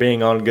or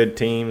being on good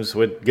teams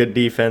with good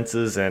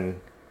defenses, and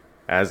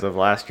as of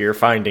last year,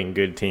 finding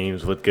good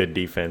teams with good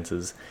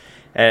defenses.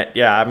 And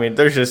yeah, I mean,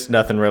 there's just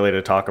nothing really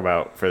to talk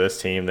about for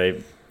this team.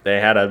 They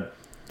had a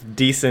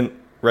decent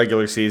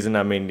regular season.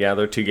 I mean, yeah,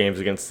 their 2 games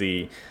against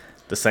the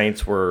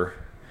Saints were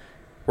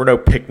no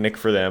picnic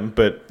for them,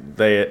 but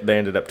they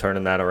ended up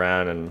turning that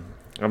around, and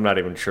I'm not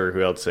even sure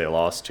who else they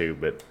lost to,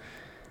 but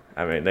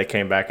I mean, they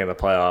came back in the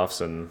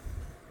playoffs and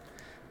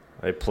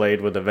they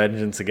played with a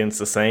vengeance against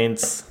the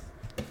Saints.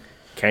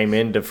 Came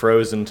into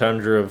frozen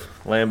tundra of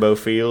Lambeau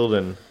Field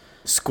and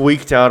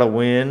squeaked out a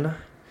win.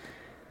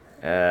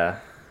 Okay,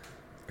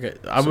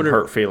 I'm gonna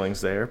hurt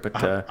feelings there, but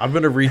I'm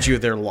gonna read you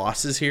their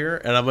losses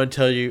here, and I'm gonna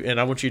tell you, and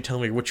I want you to tell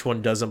me which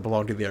one doesn't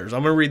belong to the others.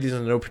 I'm gonna read these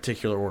in no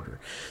particular order.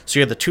 So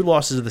you had the 2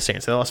 losses of the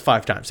Saints. They lost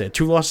 5 times. They had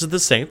 2 losses of the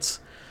Saints.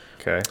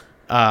 Okay.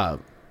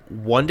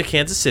 1 to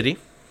Kansas City.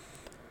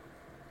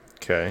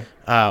 Okay.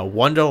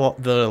 1 to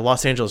the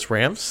Los Angeles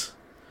Rams.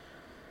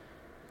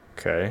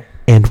 Okay.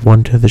 And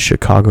 1 to the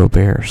Chicago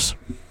Bears.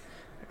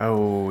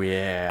 Oh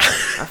yeah,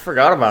 I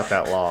forgot about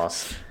that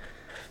loss.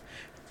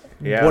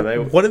 Yeah,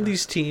 one of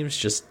these teams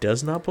just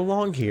does not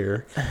belong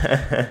here.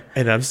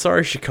 And I'm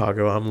sorry,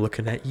 Chicago. I'm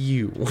looking at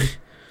you.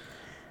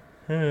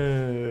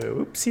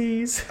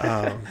 Oopsies.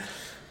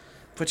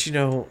 But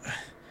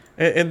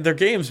and their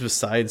games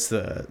besides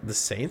the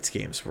Saints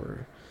games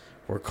were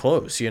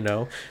close. They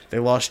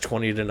lost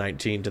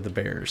 20-19 to the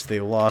Bears. They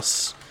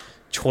lost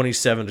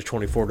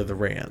 27-24 to the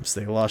Rams.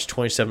 They lost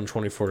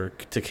 27-24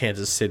 to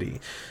Kansas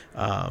City.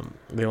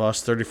 They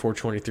lost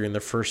 34-23 in their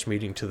first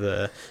meeting to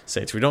the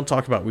Saints. We don't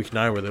talk about Week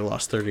 9 where they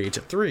lost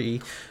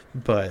 38-3,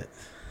 but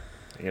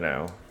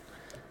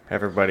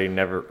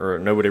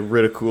nobody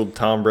ridiculed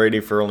Tom Brady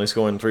for only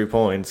scoring 3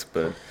 points,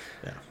 but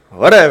yeah,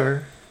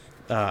 whatever.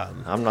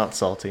 I'm not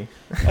salty.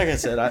 Like I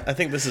said, I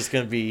think this is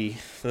going to be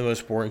the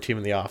most boring team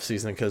in the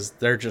offseason because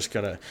they're just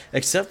going to,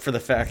 except for the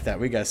fact that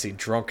we got to see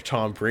drunk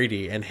Tom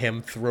Brady and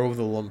him throw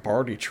the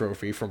Lombardi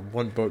trophy from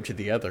one boat to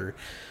the other.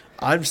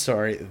 I'm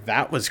sorry,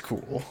 that was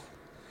cool.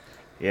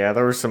 Yeah,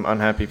 there were some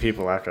unhappy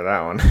people after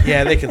that one.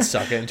 Yeah, they can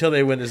suck it. Until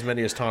they win as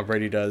many as Tom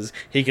Brady does,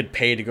 he could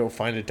pay to go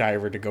find a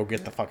diver to go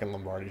get the fucking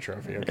Lombardi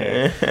trophy,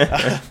 okay?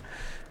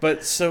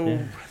 But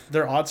so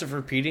their odds of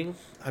repeating,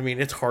 I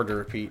mean, it's hard to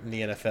repeat in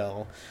the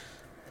NFL.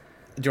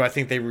 Do I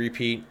think they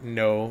repeat?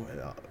 No.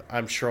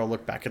 I'm sure I'll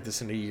look back at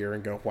this in a year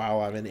and go,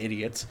 wow, I'm an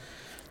idiot.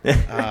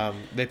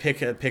 They pick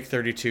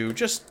 32,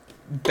 just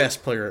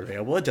best player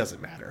available. It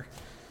doesn't matter.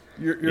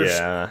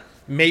 Yeah.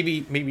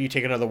 Maybe you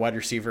take another wide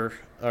receiver,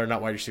 or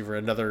not wide receiver,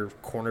 another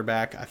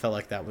cornerback. I felt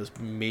like that was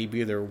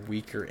maybe their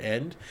weaker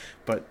end,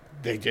 but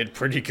they did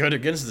pretty good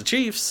against the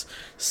Chiefs.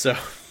 So,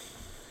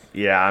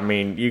 yeah, I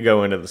mean, you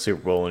go into the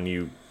Super Bowl and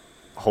you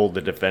hold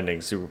the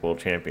defending Super Bowl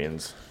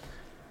champions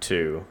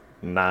to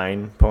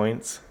 9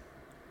 points.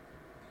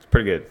 It's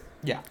pretty good.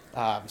 Yeah.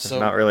 So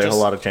not really a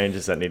whole lot of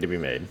changes that need to be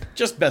made.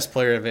 Just best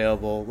player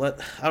available.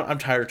 I'm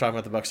tired of talking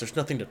about the Bucs. There's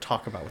nothing to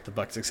talk about with the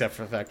Bucs except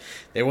for the fact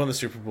they won the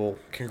Super Bowl.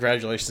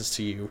 Congratulations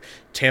to you.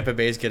 Tampa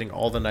Bay is getting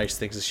all the nice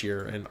things this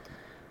year, and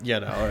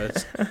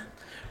it's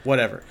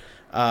whatever.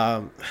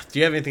 Do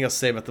you have anything else to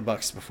say about the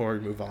Bucs before we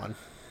move on?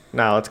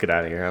 No, let's get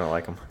out of here. I don't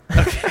like them.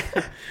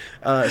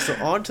 Okay. So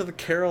on to the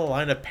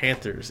Carolina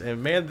Panthers,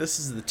 and man, this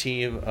is the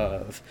team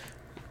of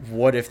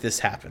what if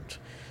this happened.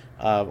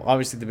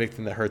 Obviously, the big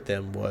thing that hurt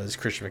them was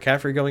Christian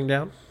McCaffrey going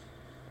down.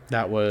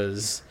 That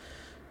was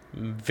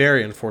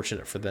very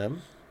unfortunate for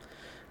them.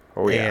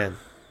 Oh, yeah.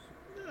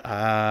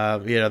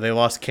 And, they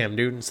lost Cam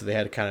Newton, so they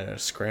had to kind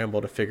of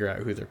scramble to figure out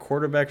who their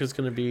quarterback was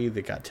going to be.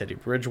 They got Teddy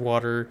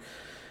Bridgewater.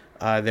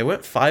 They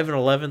went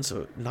 5-11,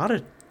 so not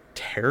a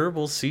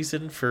terrible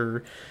season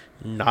for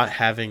not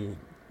having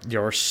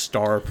your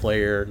star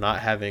player, not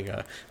having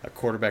a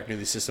quarterback new to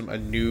the system, a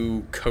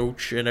new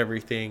coach and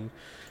everything.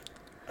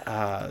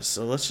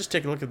 So let's just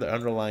take a look at the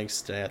underlying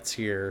stats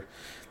here.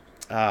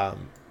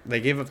 They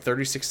gave up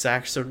 36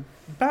 sacks, so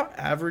about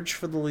average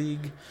for the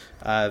league.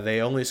 They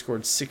only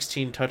scored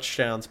 16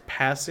 touchdowns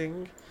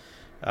passing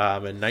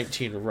and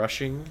 19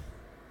 rushing.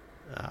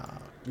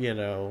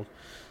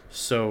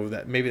 So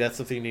that maybe that's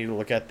something you need to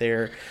look at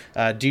there.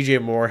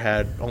 DJ Moore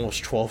had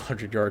almost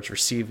 1,200 yards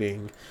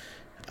receiving.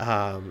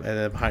 And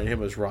then behind him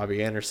was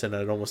Robbie Anderson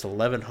at almost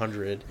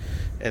 1,100.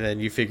 And then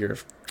you figure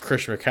if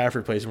Christian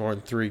McCaffrey plays more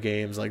than 3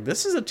 games, like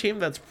this is a team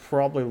that's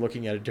probably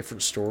looking at a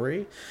different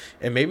story.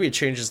 And maybe it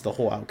changes the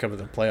whole outcome of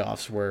the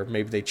playoffs where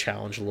maybe they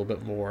challenge a little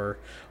bit more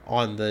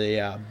on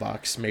the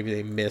Bucks. Maybe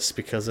they miss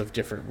because of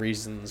different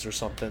reasons or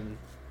something.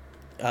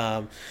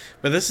 But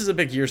this is a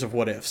big years of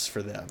what ifs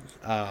for them.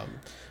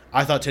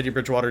 I thought Teddy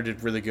Bridgewater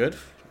did really good.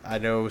 I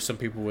know some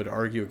people would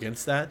argue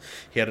against that.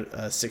 He had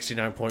a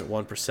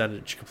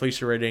 69.1%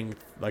 completion rating,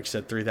 like I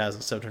said,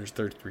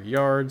 3,733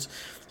 yards,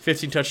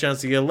 15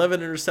 touchdowns. The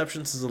 11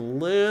 interceptions is a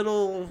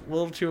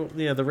little too,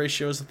 the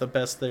ratio isn't the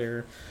best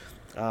there.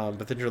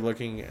 But then you're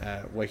looking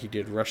at what he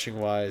did rushing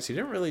wise. He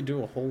didn't really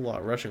do a whole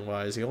lot rushing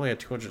wise. He only had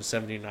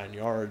 279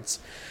 yards.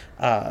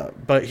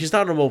 But he's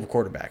not a mobile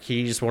quarterback.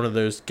 He's one of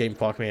those game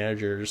clock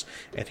managers,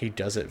 and he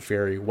does it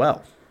very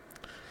well.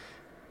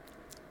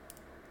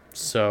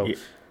 So,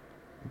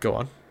 go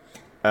on.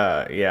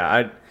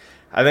 I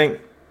think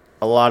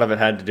a lot of it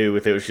had to do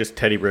with it was just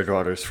Teddy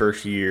Bridgewater's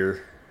first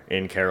year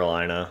in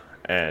Carolina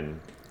and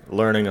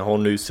learning a whole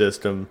new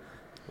system,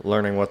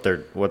 learning what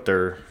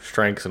their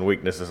strengths and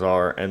weaknesses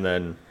are, and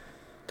then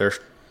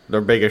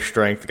their biggest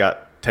strength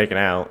got taken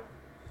out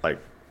like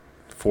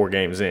 4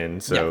 games in.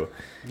 So,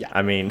 yeah.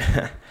 I mean,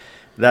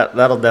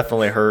 that'll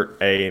definitely hurt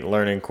a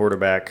learning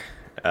quarterback.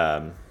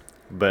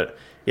 But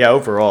yeah,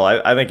 overall,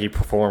 I think he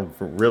performed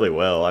really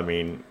well. I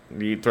mean,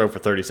 you throw for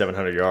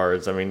 3,700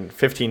 yards. I mean,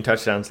 15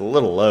 touchdowns, a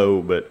little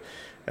low, but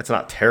that's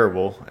not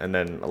terrible. And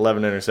then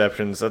 11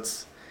 interceptions.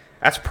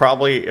 That's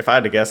probably, if I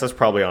had to guess, that's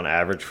probably on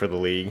average for the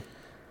league.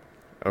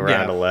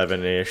 Around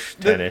 11-ish,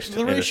 10-ish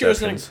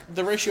interceptions.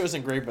 The ratio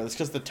isn't great, but it's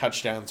because the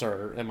touchdowns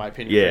are, in my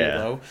opinion, pretty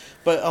low.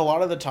 But a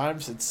lot of the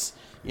times it's,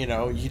 you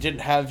didn't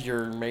have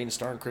your main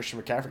star in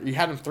Christian McCaffrey. You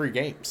had him 3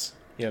 games,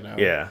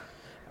 Yeah.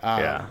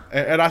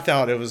 And I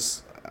thought it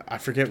was, I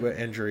forget what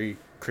injury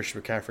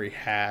Christian McCaffrey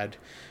had,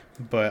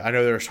 but I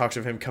know there was talks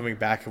of him coming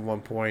back at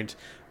one point.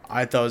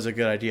 I thought it was a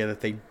good idea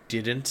that they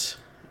didn't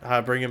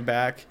bring him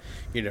back,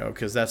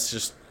 because that's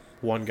just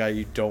one guy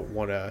you don't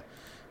want to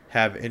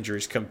have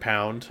injuries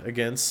compound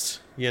against,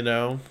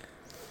 Yeah,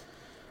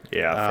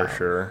 for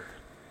sure.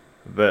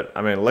 But,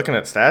 I mean, looking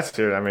at stats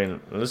here, I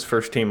mean, this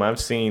first team I've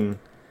seen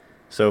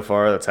so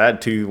far that's had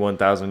 2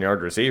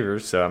 1,000-yard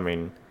receivers. So, I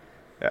mean,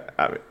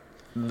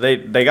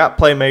 they got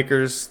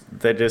playmakers.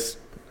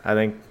 I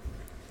think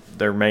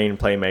their main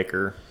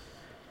playmaker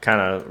kind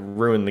of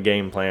ruined the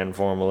game plan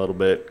for them a little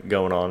bit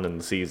going on in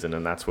the season,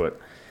 and that's what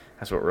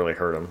really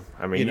hurt them.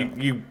 I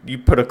mean, you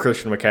put a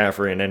Christian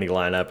McCaffrey in any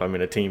lineup, I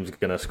mean, a team's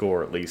going to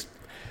score at least,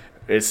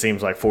 it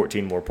seems like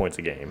 14 more points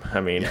a game.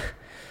 I mean,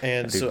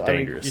 and so I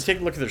mean, you take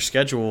a look at their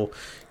schedule.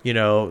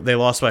 They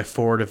lost by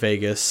 4 to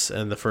Vegas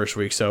in the first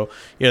week. So,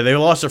 they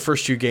lost their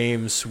first 2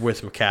 games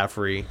with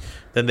McCaffrey.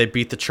 Then they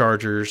beat the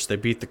Chargers. They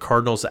beat the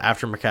Cardinals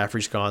after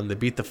McCaffrey's gone. They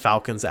beat the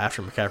Falcons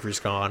after McCaffrey's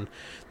gone.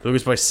 They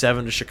lose by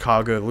 7 to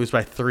Chicago. They lose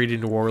by 3 to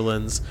New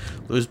Orleans.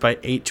 Lose by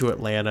 8 to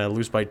Atlanta.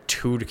 Lose by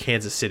 2 to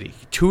Kansas City.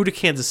 2 to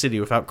Kansas City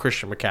without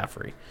Christian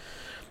McCaffrey.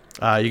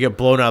 You get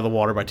blown out of the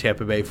water by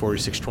Tampa Bay,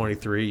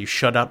 46-23. You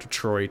shut out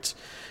Detroit.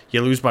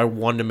 You lose by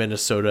 1 to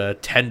Minnesota,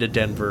 10 to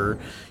Denver.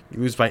 You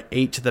lose by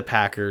 8 to the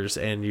Packers,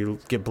 and you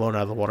get blown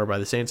out of the water by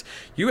the Saints.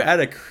 You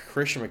add a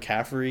Christian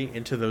McCaffrey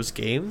into those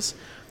games,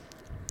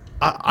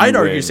 I'd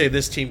argue say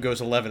this team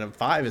goes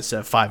 11-5 instead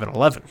of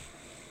 5-11.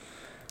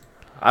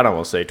 I'd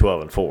almost say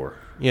 12-4.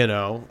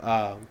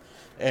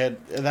 And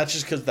that's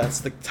just because that's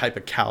the type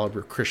of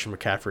caliber Christian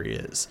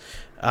McCaffrey is.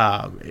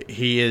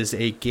 He is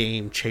a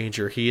game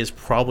changer. He is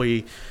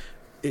probably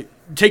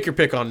take your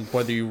pick on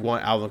whether you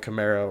want Alvin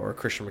Kamara or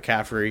Christian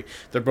McCaffrey.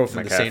 They're both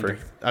in the same.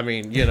 I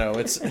mean,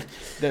 it's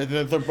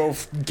they're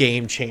both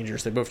game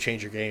changers. They both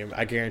change your game.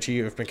 I guarantee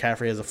you, if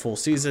McCaffrey has a full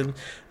season,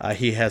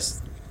 he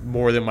has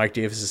more than Mike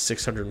Davis'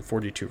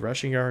 642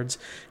 rushing yards.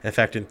 In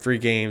fact, in 3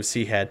 games,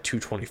 he had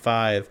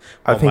 225.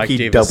 I think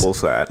he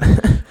doubles that.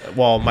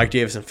 While Mike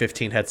Davis in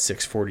 15 had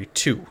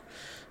 642.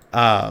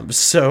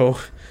 So,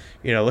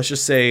 let's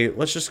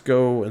just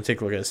go and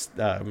take a look at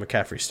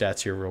McCaffrey's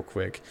stats here real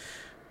quick.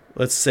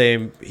 Let's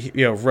say,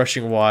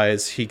 rushing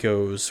wise, he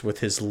goes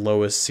with his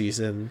lowest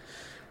season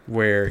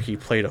where he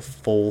played a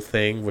full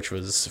thing, which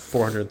was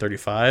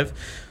 435,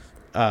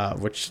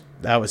 which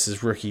that was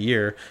his rookie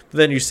year. But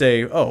then you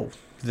say, oh,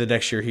 the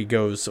next year he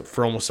goes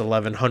for almost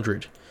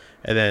 1,100,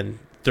 and then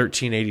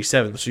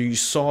 1,387. So you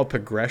saw a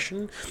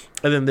progression,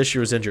 and then this year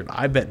was injured.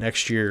 I bet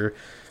next year.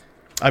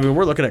 I mean,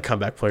 we're looking at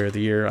comeback player of the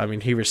year. I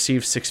mean, he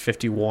received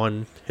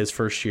 651 his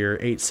first year,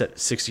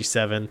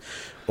 867,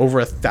 over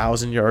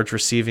 1,000 yards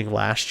receiving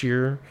last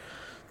year.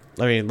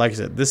 I mean, like I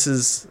said, this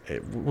is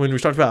when we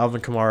talked about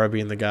Alvin Kamara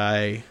being the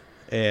guy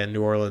in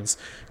New Orleans.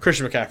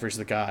 Christian McCaffrey's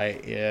the guy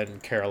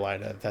in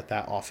Carolina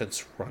that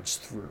offense runs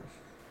through.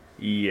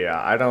 Yeah,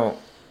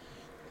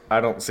 I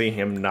don't see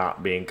him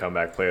not being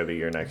comeback player of the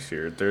year next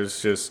year.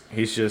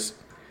 He's just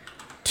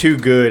too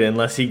good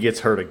unless he gets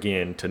hurt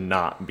again to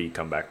not be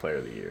comeback player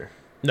of the year.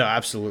 No,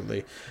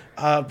 absolutely.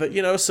 But,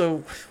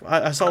 so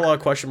I saw a lot of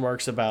question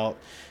marks about,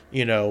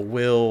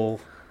 will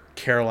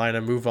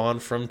Carolina move on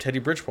from Teddy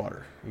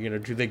Bridgewater? Do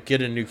they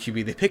get a new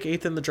QB? They pick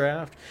 8th in the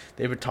draft.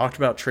 They've been talked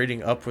about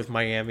trading up with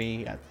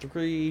Miami at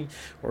 3,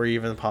 or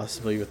even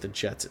possibly with the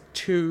Jets at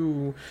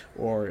 2,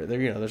 or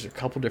there's a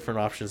couple different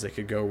options they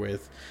could go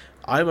with.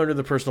 I'm under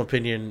the personal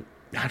opinion,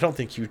 I don't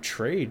think you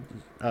trade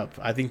up.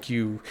 I think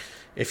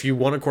if you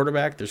want a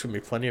quarterback, there's going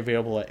to be plenty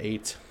available at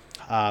 8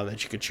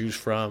 that you could choose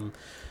from,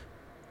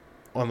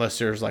 unless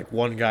there's like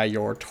one guy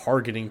you're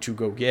targeting to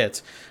go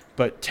get.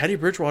 But Teddy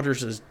Bridgewater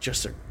is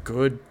just a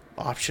good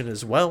option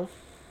as well.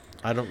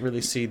 I don't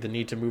really see the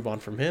need to move on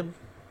from him.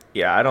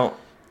 Yeah, I don't.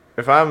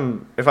 If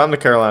I'm the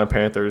Carolina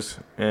Panthers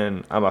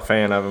and I'm a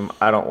fan of them,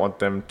 I don't want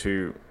them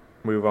to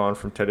move on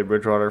from Teddy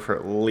Bridgewater for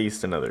at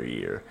least another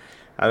year.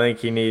 I think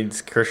he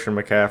needs Christian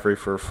McCaffrey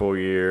for a full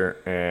year,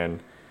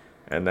 and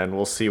then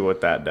we'll see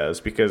what that does.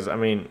 Because I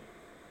mean,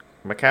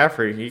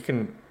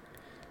 McCaffrey,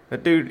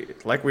 that dude,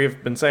 like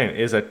we've been saying,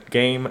 is a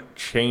game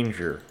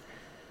changer.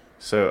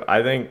 So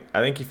I think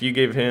if you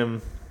give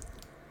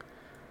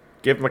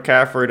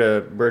McCaffrey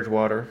to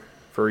Bridgewater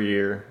for a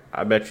year,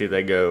 I bet you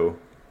they go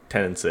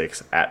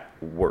 10-6 at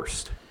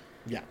worst.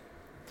 Yeah.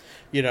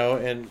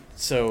 And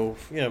so,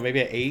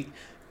 maybe at 8,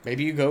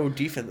 maybe you go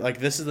defense. Like,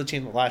 this is the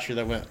team last year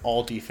that went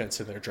all defense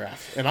in their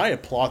draft. And I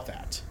applaud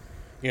that.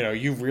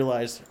 You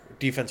realized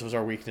defense was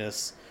our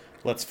weakness.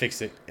 Let's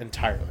fix it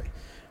entirely.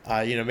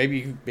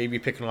 Maybe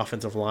pick an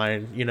offensive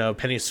line.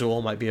 Penny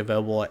Sewell might be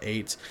available at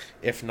 8.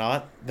 If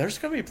not, there's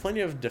going to be plenty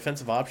of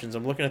defensive options.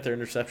 I'm looking at their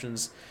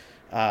interceptions.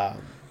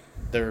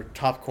 Their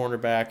top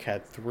cornerback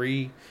had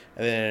 3,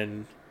 and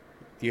then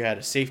you had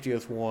a safety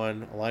with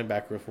 1, a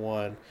linebacker with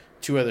 1,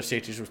 2 other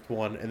safeties with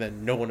 1, and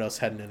then no one else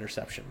had an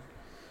interception.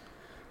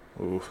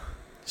 Ooh.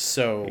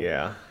 So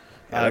yeah.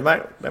 They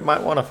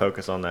might want to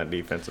focus on that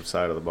defensive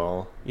side of the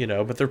ball.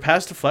 But their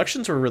pass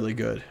deflections were really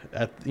good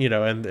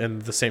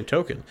and the same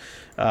token.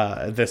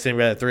 The same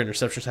guy that 3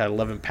 interceptions had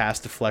 11 pass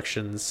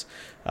deflections.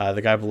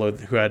 The guy below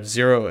who had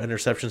 0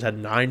 interceptions had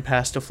 9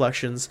 pass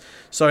deflections.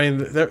 So, I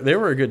mean, they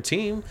were a good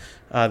team.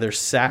 Their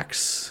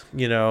sacks,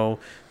 they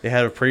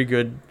had a pretty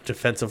good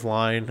defensive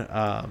line.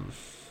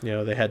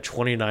 They had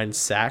 29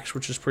 sacks,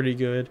 which is pretty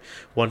good.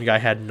 One guy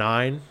had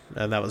 9,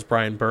 and that was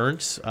Brian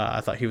Burns.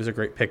 I thought he was a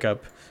great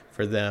pickup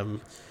for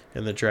them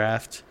in the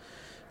draft.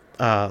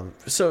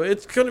 So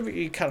it's going to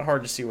be kind of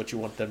hard to see what you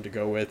want them to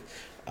go with.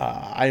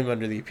 I'm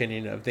under the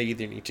opinion of they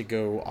either need to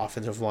go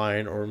offensive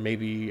line or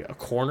maybe a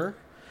corner,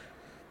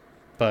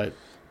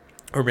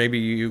 or maybe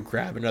you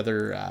grab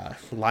another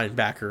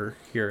linebacker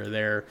here or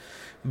there.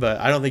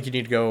 But I don't think you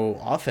need to go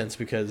offense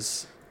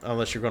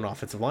unless you're going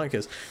offensive line,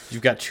 because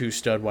you've got 2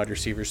 stud wide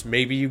receivers.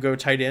 Maybe you go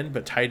tight end,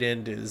 but tight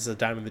end is a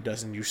dime a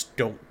dozen. You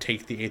don't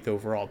take the 8th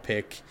overall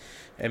pick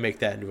and make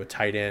that into a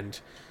tight end.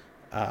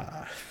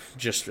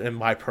 Just in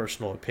my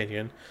personal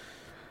opinion.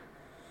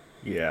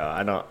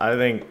 Yeah, I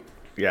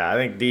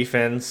think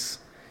defense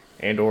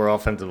and or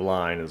offensive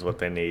line is what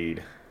they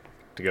need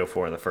to go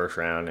for in the first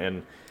round.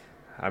 And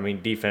I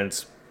mean,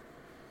 defense,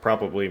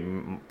 probably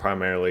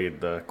primarily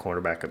the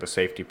cornerback at the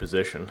safety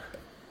position.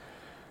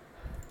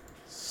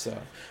 So,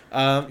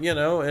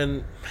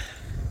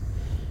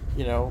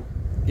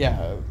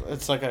 yeah,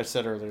 it's like I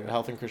said earlier,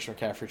 health and Christian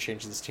McCaffrey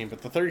changes this team.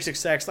 But the 36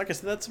 sacks, like I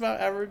said, that's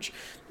about average.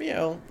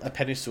 A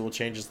Penny Sewell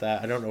changes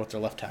that. I don't know what their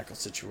left tackle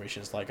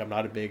situation is like. I'm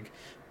not a big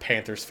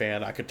Panthers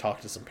fan. I could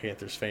talk to some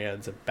Panthers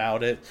fans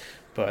about it,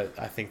 but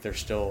I think they're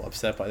still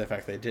upset by the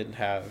fact they didn't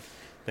have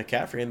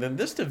McCaffrey. And then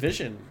this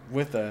division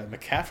with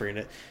McCaffrey in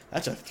it,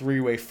 that's a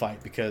 3-way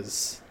fight,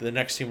 because the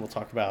next team we'll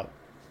talk about,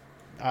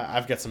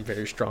 I've got some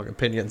very strong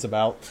opinions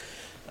about.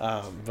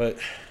 But,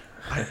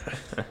 like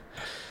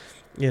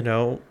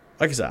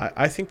I said,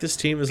 I think this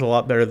team is a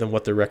lot better than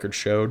what their record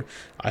showed.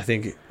 I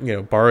think,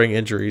 barring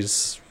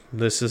injuries,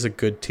 this is a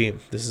good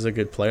team. This is a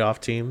good playoff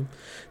team.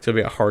 It's going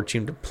to be a hard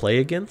team to play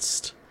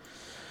against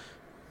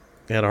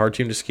and a hard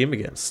team to scheme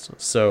against.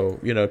 So,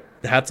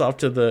 hats off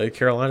to the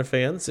Carolina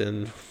fans,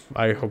 and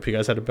I hope you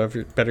guys had a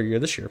better year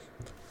this year.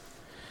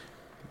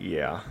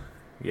 Yeah,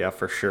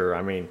 for sure.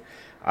 I mean,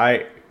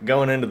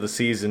 going into the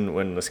season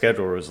when the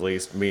schedule was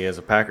released, me as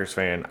a Packers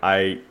fan,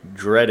 I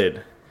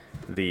dreaded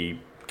the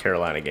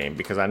Carolina game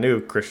because I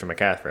knew Christian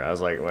McCaffrey. I was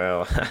like,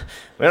 well,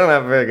 we don't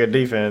have a very good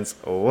defense.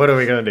 What are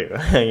we going to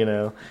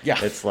do? Yeah.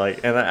 It's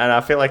like, and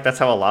I feel like that's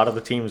how a lot of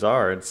the teams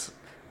are. It's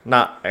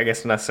not, I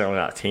guess, necessarily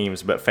not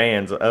teams, but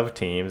fans of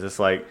teams. It's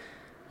like,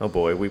 oh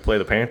boy, we play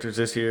the Panthers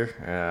this year.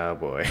 Oh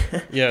boy.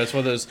 Yeah, it's one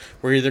of those,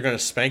 we're either going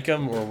to spank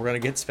them or we're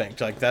going to get spanked.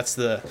 Like I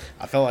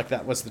felt like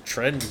that was the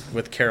trend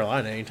with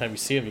Carolina. Anytime you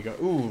see them, you go,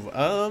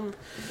 ooh,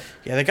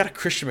 yeah, they got a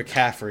Christian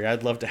McCaffrey.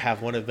 I'd love to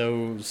have one of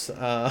those.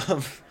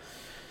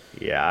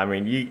 Yeah, I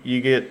mean,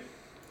 you get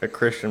a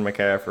Christian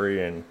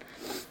McCaffrey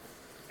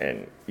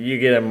and you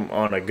get him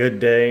on a good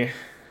day.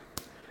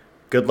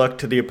 Good luck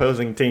to the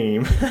opposing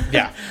team.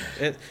 Yeah.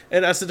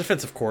 And as a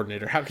defensive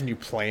coordinator, how can you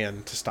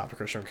plan to stop a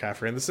Christian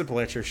McCaffrey? And the simple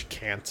answer is you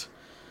can't.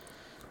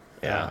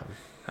 Yeah.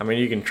 I mean,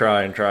 you can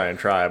try and try and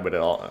try, but it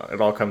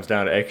all comes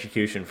down to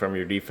execution from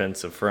your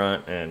defensive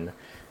front. And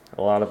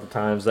a lot of the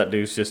times that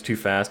dude's just too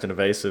fast and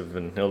evasive,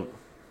 and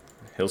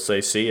he'll say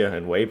see ya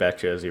and wave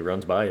at you as he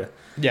runs by you.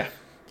 Yeah.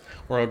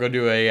 Or he'll go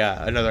do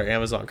another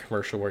Amazon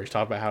commercial where he's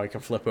talking about how he can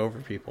flip over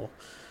people.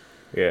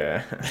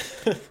 Yeah.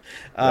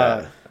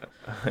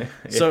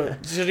 So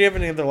do you have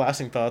any other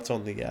lasting thoughts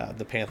on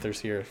the Panthers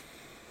here?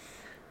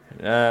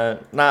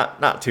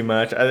 Not too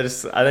much. I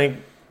think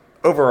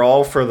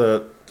overall for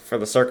the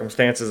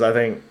circumstances, I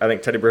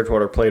think Teddy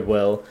Bridgewater played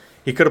well.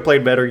 He could have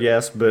played better,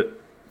 yes, but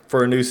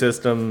for a new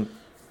system,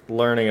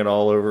 learning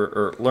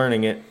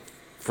it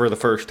for the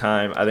first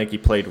time, I think he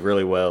played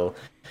really well.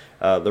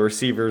 The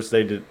receivers,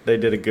 they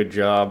did a good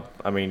job.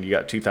 I mean, you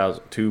got two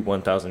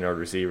 1,000-yard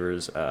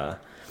receivers.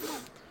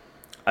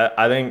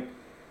 I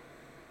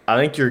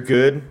think you're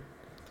good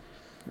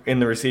in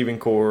the receiving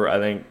core.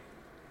 I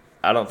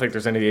don't think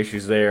there's any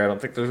issues there. I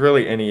don't think there's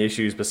really any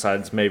issues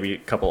besides maybe a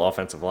couple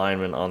offensive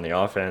linemen on the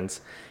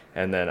offense.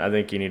 And then I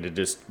think you need to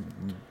just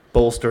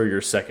bolster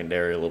your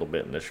secondary a little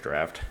bit in this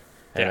draft.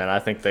 And then I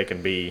think they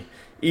can be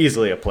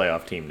easily a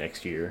playoff team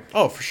next year.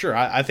 Oh, for sure.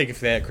 I think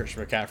if they had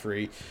Christian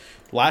McCaffrey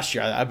last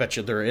year, I bet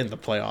you they're in the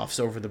playoffs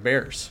over the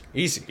Bears.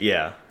 Easy.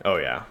 Yeah. Oh,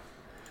 yeah.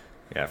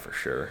 Yeah, for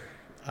sure.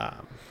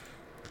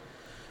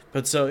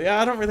 But so, yeah,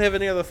 I don't really have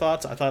any other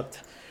thoughts. I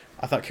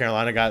thought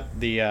Carolina got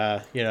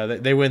the,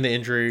 they win the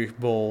Injury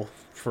Bowl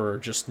for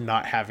just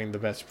not having the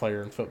best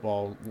player in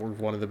football, or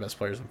one of the best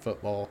players in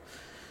football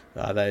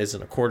that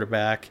isn't a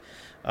quarterback.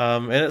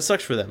 And it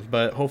sucks for them,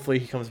 but hopefully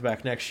he comes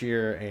back next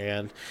year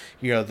and,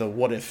 the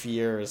what-if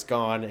year is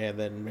gone, and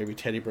then maybe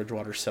Teddy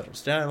Bridgewater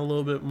settles down a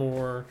little bit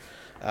more.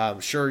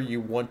 Sure, you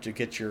want to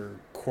get your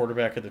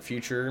quarterback of the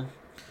future,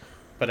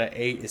 but at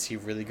 8, is he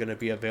really going to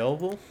be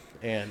available?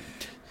 And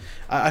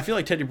I feel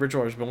like Teddy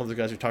Bridgewater has been one of the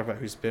guys we talk about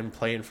who's been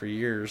playing for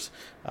years,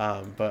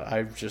 but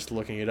I'm just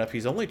looking it up.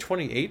 He's only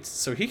 28,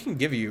 so he can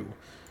give you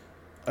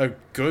a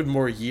good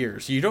more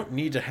years. You don't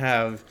need to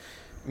have,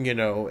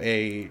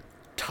 a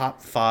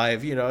top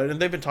 5, and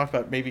they've been talking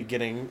about maybe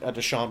getting a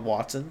Deshaun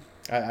Watson.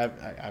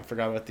 I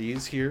forgot about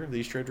these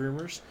trade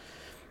rumors.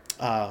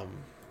 Yeah,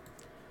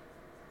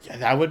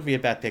 that wouldn't be a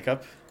bad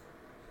pickup.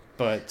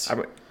 But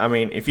I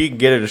mean, if you can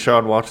get a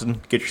Deshaun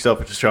Watson, get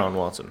yourself a Deshaun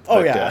Watson. Oh,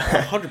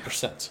 yeah,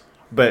 100%.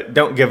 But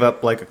don't give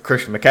up like a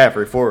Christian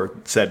McCaffrey for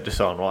said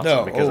Deshaun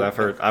Watson, because I've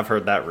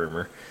heard that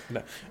rumor.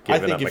 No. I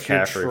think if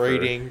you're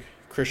trading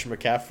Christian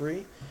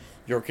McCaffrey,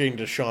 you're getting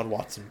Deshaun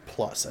Watson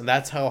plus, and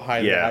that's how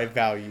highly I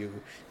value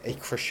a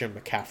Christian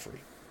McCaffrey.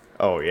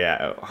 Oh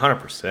yeah,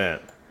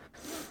 100%.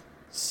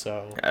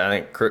 So I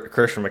think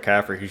Christian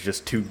McCaffrey, he's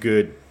just too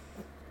good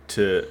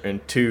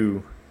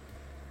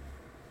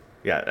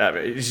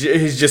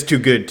he's just too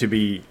good to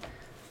be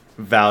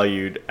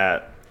valued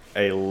at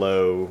a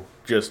low.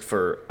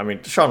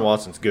 Deshaun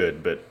Watson's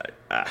good, but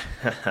I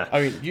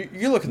mean,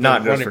 you look at the not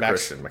just running for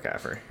backs, Christian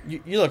McCaffrey.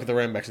 You look at the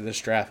running backs of this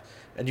draft,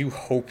 and you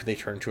hope they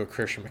turn into a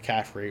Christian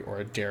McCaffrey or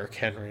a Derrick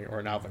Henry or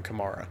an Alvin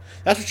Kamara.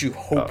 That's what you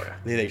hope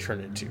they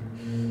turn into.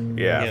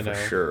 Yeah, for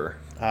sure.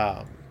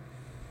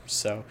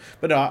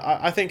 But no,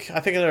 I think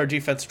in our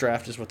defense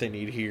draft is what they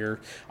need here.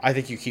 I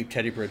think you keep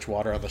Teddy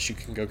Bridgewater unless you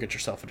can go get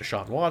yourself a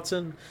Deshaun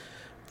Watson.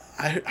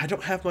 I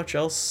don't have much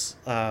else.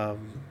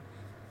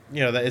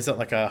 That isn't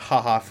like a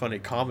haha funny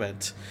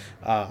comment.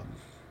 About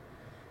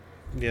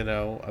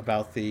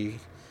the.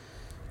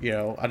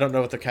 I don't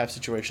know what the cap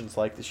situation's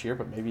like this year,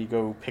 but maybe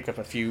go pick up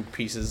a few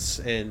pieces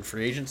in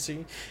free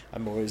agency.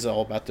 I'm always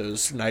all about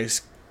those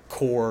nice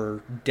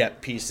core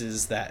depth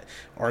pieces that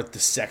aren't the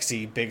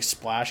sexy big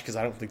splash, because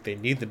I don't think they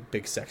need the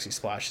big sexy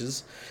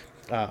splashes.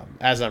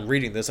 As I'm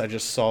reading this, I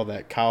just saw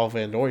that Kyle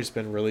Van Noy's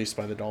been released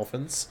by the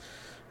Dolphins.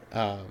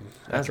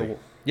 After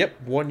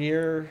 1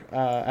 year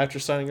after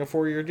signing a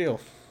 4-year deal.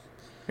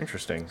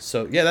 Interesting.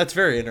 So yeah, that's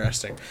very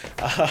interesting.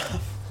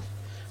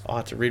 I'll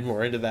have to read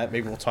more into that.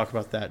 Maybe we'll talk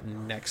about that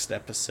next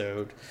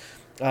episode.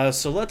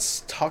 So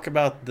let's talk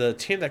about the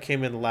team that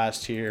came in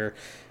last year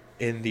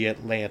in the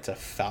Atlanta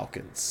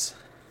Falcons.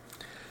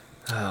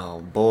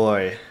 Oh,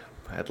 boy.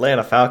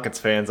 Atlanta Falcons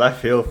fans, I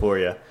feel for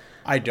you.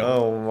 I don't.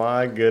 Oh,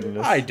 my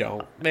goodness. I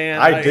don't,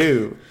 man. I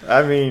do.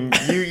 I mean,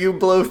 you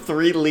blow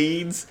 3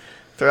 leads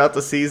throughout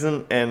the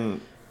season,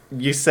 and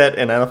you set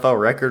an NFL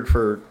record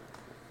for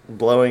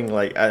blowing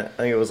I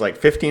think it was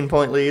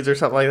 15-point leads or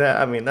something like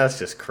that. I mean, that's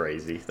just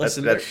crazy.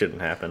 Listen, That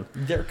shouldn't happen.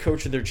 Their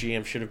coach and their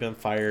GM should have been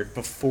fired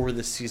before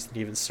the season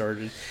even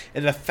started.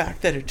 And the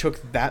fact that it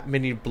took that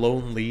many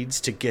blown leads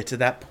to get to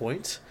that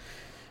point,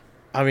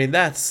 I mean,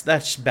 that's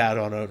bad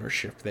on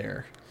ownership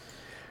there.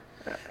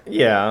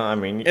 Yeah, I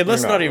mean, And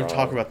let's not even wrong.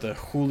 talk about the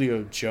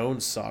Julio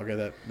Jones saga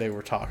that they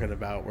were talking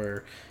about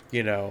where,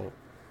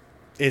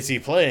 is he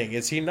playing?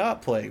 Is he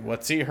not playing?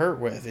 What's he hurt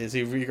with?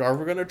 Are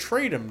we going to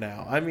trade him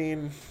now? I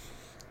mean,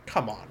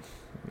 come on.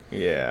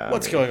 Yeah.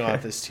 What's going on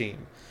with this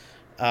team?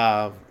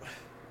 So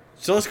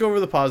let's go over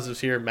the positives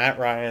here. Matt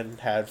Ryan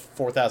had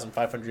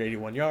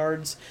 4,581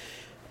 yards.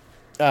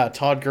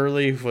 Todd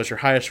Gurley was your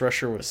highest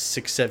rusher, was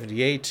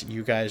 678.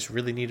 You guys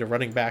really need a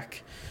running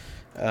back.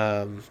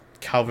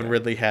 Calvin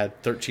Ridley had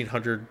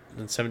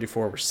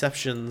 1,374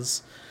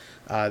 receptions.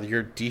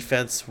 Your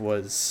defense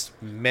was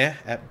meh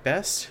at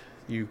best.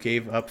 You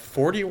gave up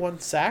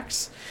 41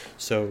 sacks,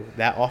 so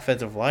that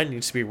offensive line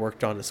needs to be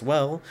worked on as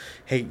well.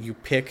 Hey, you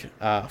pick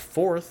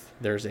fourth.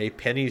 There's a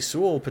Penny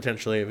Sewell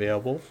potentially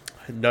available.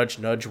 Nudge,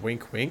 nudge,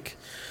 wink, wink.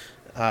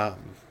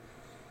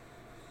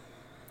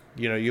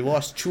 You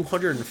lost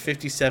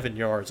 257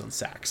 yards on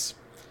sacks.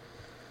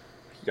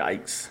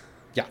 Yikes.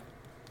 Yeah.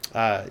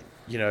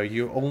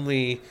 You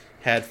only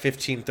had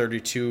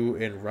 1,532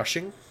 in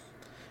rushing,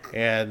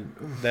 and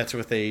that's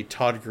with a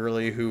Todd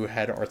Gurley who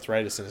had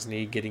arthritis in his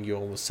knee, getting you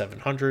almost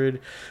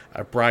 700.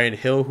 Brian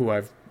Hill, who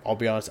I'll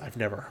be honest, I've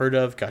never heard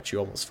of, got you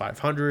almost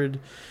 500.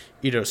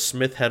 Ito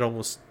Smith had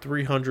almost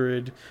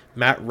 300.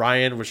 Matt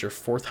Ryan was your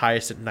fourth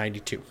highest at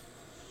 92.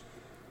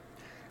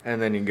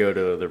 And then you go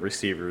to the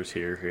receivers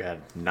here who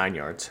had 9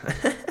 yards.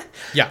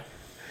 Yeah.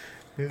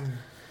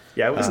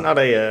 Yeah, it was not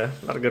a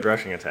good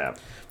rushing attack.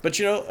 But,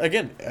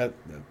 again,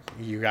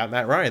 you got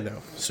Matt Ryan,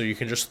 though, so you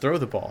can just throw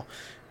the ball.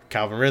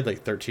 Calvin Ridley,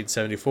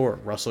 1,374.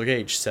 Russell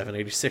Gage,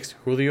 786.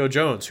 Julio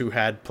Jones, who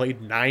had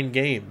played 9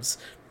 games,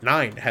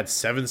 had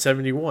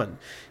 771.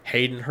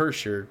 Hayden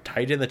Hurst, your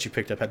tight end that you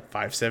picked up, had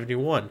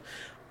 571.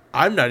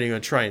 I'm not even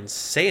going to try and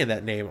say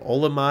that name.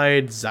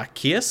 Olamide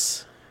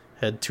Zacchaeus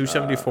had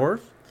 274.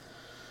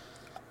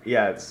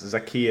 Yeah, it's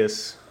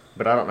Zacchaeus,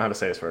 but I don't know how to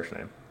say his first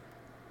name.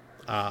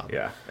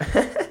 Yeah.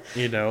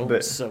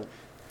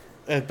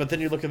 But then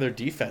you look at their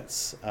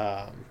defense.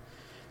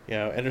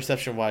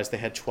 Interception-wise, they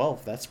had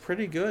 12. That's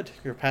pretty good.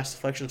 Your pass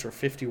deflections were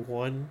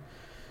 51.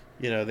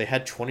 They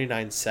had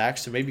 29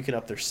 sacks, so maybe you can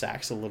up their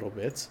sacks a little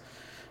bit.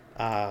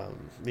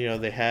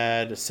 They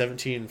had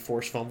 17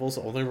 forced fumbles,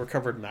 only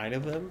recovered 9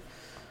 of them.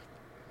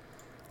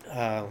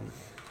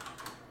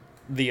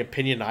 The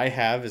opinion I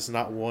have is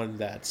not one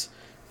that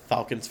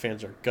Falcons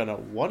fans are going to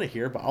want to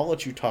hear, but I'll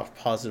let you talk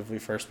positively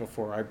first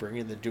before I bring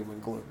in the doom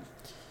and gloom.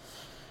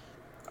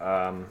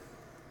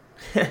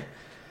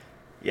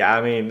 Yeah,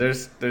 I mean,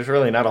 there's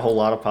really not a whole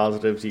lot of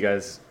positives. You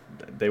guys,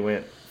 they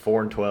went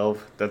 4-12.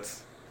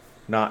 That's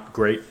not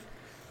great.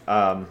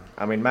 I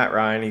mean, Matt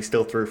Ryan, he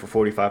still threw for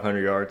 4,500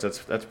 yards.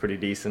 That's pretty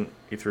decent.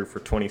 He threw for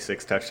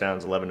 26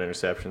 touchdowns, 11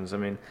 interceptions. I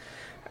mean,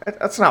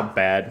 that's not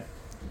bad.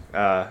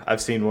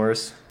 I've seen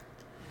worse.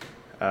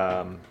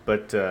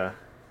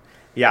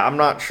 Yeah, I'm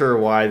not sure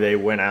why they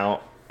went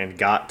out and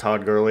got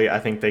Todd Gurley. I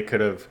think they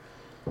could have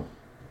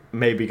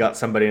maybe got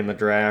somebody in the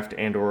draft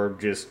and or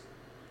just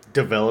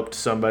developed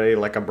somebody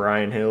like a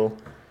Brian Hill.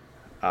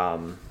 I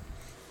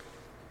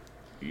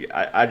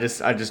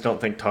just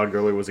don't think Todd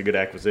Gurley was a good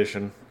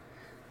acquisition.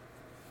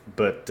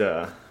 But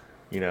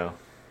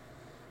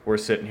we're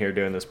sitting here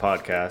doing this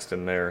podcast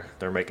and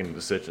they're making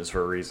decisions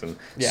for a reason.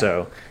 Yeah.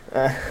 So,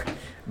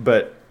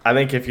 but I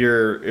think if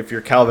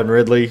you're Calvin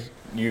Ridley,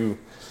 you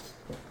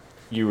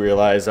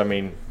realize, I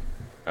mean,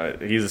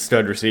 he's a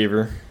stud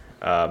receiver.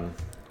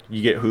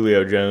 You get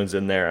Julio Jones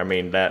in there. I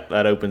mean, that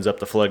opens up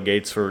the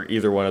floodgates for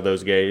either one of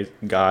those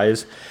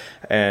guys.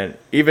 And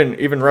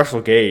even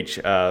Russell Gage,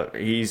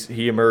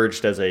 he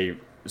emerged as a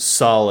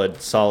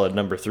solid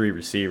number 3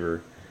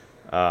 receiver.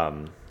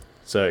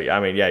 So, I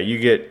mean, yeah, you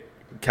get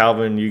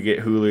Calvin, you get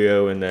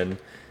Julio, and then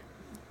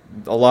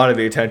a lot of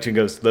the attention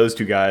goes to those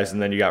two guys,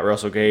 and then you got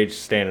Russell Gage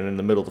standing in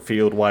the middle of the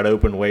field, wide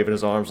open, waving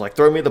his arms like,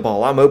 throw me the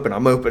ball, I'm open.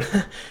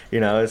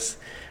 It's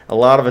a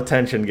lot of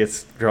attention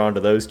gets drawn to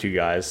those two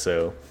guys.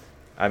 So,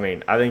 I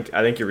mean, I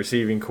think your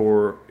receiving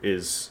core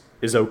is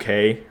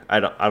okay.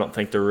 I don't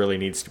think there really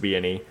needs to be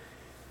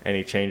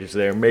any changes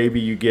there. Maybe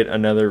you get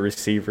another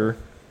receiver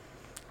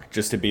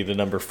just to be the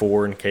number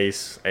 4 in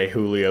case a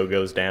Julio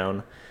goes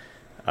down.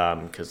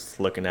 Because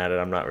looking at it,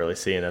 I'm not really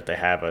seeing that they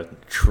have a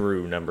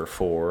true number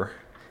 4.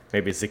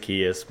 Maybe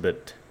Zacchaeus,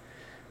 but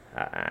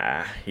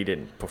he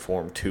didn't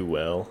perform too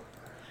well.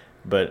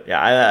 But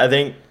yeah, I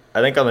think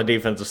on the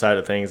defensive side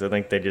of things, I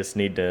think they just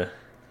need to.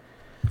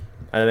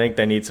 I think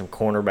they need some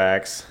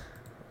cornerbacks.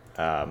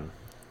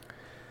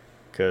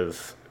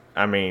 Because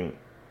I mean,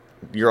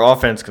 your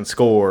offense can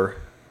score,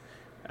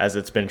 as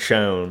it's been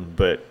shown,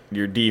 but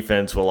your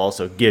defense will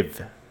also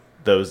give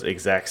those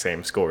exact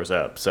same scores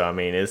up. So I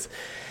mean,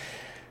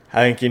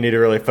 I think you need to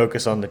really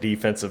focus on the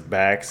defensive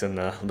backs and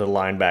the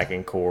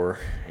linebacking core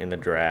in the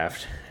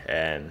draft.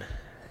 And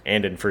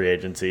and in free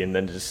agency, and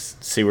then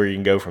just see where you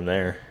can go from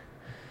there.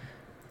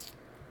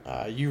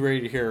 You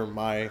ready to hear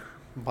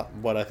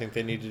what I think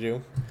they need to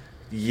do?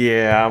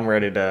 Yeah, I'm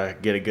ready to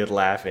get a good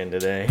laugh in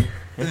today.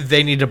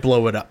 They need to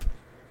blow it up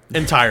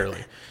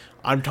entirely.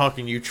 I'm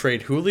talking you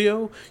trade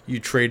Julio, you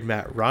trade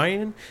Matt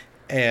Ryan,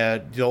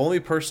 and the only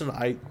person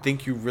I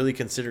think you really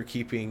consider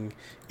keeping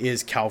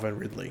is Calvin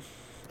Ridley.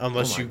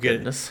 Unless you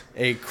get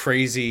a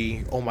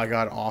crazy, oh my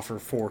God, offer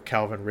for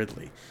Calvin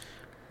Ridley.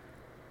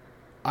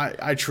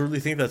 I truly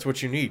think that's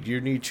what you need. You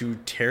need to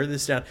tear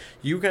this down.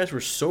 You guys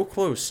were so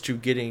close to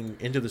getting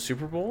into the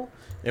Super Bowl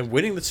and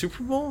winning the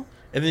Super Bowl,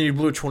 and then you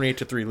blew a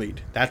 28-3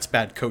 lead. That's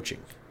bad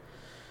coaching.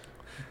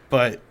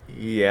 But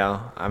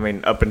yeah, I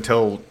mean, up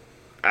until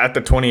at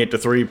the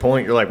 28-3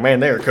 point, you're like,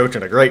 man, they are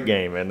coaching a great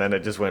game, and then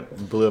it just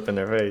blew up in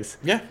their face.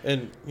 Yeah,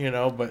 and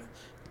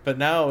but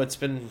now it's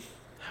been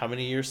how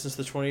many years since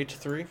the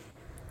 28-3?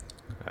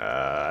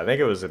 I think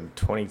it was in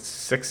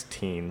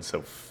 2016,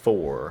 so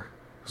 4.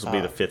 This will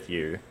be the 5th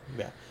year.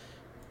 Yeah.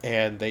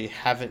 And they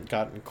haven't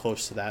gotten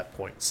close to that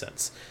point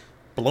since.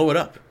 Blow it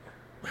up.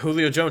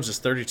 Julio Jones is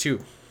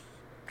 32.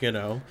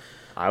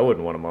 I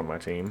wouldn't want him on my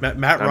team.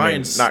 Matt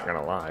Ryan's not going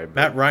to lie. But.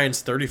 Matt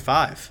Ryan's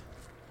 35.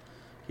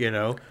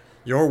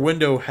 Your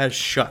window has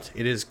shut.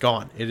 It is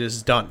gone. It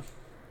is done.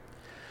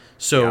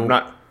 So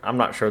yeah, I'm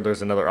not sure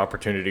there's another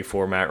opportunity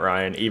for Matt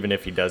Ryan, even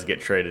if he does get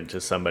traded to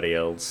somebody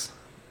else.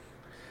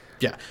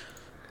 Yeah.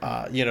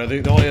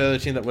 The only other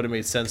team that would have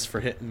made sense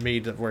for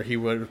me where he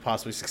would have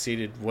possibly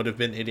succeeded would have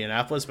been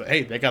Indianapolis, but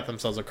hey, they got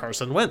themselves a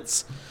Carson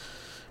Wentz.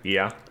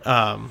 Yeah.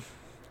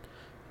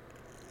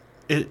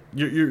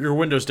 Your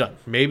window's done.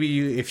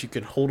 Maybe if you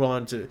can hold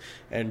on to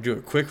and do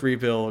a quick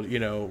rebuild,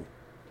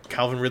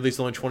 Calvin Ridley's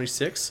only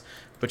 26,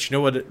 but you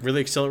know what really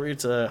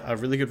accelerates a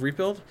really good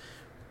rebuild?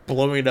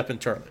 Blowing it up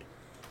entirely.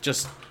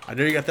 I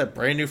know you got that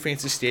brand new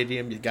fancy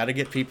stadium. You got to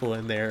get people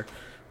in there.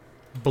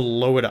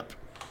 Blow it up.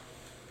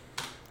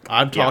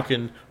 I'm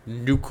talking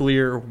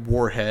nuclear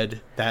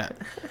warhead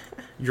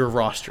your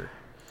roster.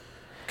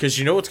 Because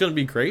you know what's going to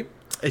be great?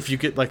 If you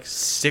get like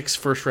 6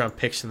 first-round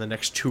picks in the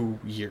next 2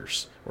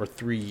 years or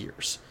 3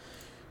 years.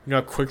 You know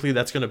how quickly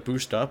that's going to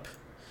boost up?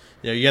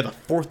 You had the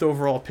 4th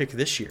overall pick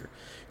this year.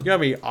 You know how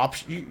many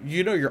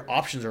your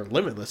options are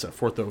limitless at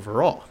 4th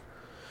overall.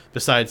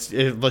 Besides,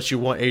 unless you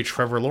want a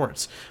Trevor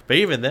Lawrence. But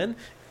even then,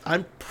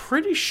 I'm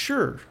pretty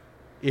sure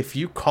if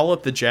you call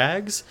up the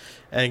Jags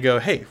and go,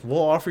 hey, we'll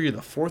offer you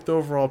the 4th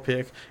overall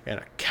pick and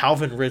a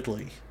Calvin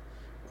Ridley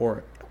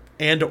or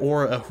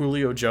a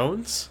Julio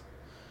Jones.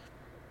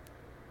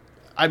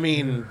 I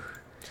mean,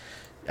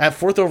 at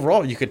 4th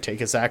overall, you could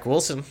take a Zach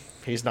Wilson.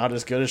 He's not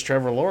as good as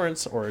Trevor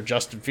Lawrence or a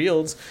Justin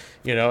Fields,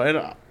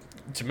 and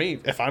to me,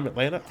 if I'm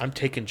Atlanta, I'm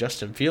taking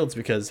Justin Fields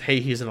because, hey,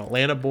 he's an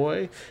Atlanta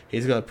boy.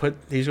 He's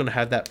gonna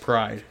have that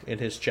pride in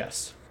his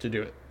chest to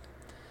do it.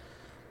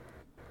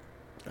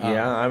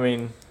 Yeah, I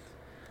mean,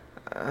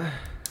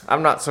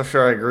 I'm not so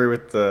sure I agree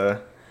with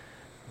the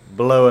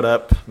blow it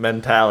up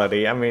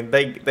mentality. I mean,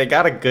 they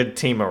got a good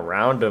team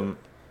around them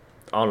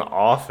on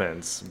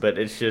offense, but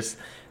it's just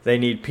they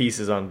need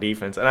pieces on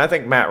defense. And I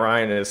think Matt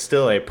Ryan is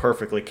still a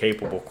perfectly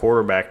capable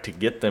quarterback to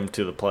get them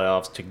to the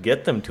playoffs, to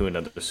get them to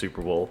another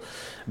Super Bowl,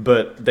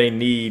 but they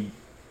need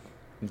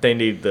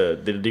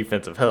the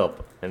defensive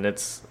help, and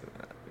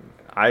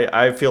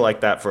I feel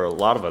like that for a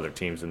lot of other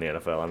teams in the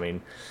NFL. I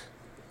mean,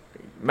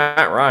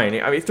 Matt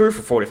Ryan, he threw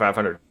for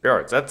 4,500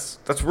 yards.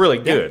 That's really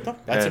good. Yeah,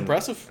 that's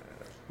impressive.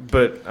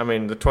 But, I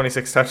mean, the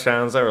 26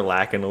 touchdowns, they were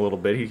lacking a little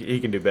bit. He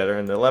can do better.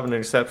 And the 11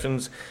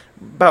 interceptions,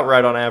 about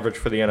right on average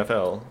for the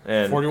NFL.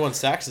 And 41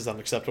 sacks is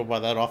unacceptable by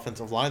that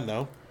offensive line,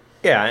 though.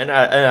 Yeah, and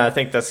I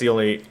think that's the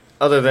only,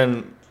 other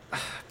than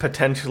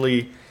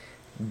potentially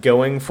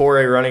going for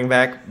a running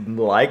back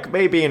like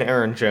maybe an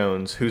Aaron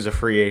Jones, who's a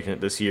free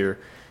agent this year,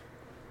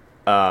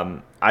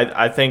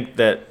 I think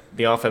that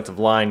the offensive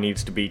line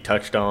needs to be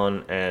touched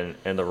on and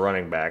the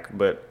running back.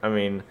 But, I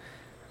mean,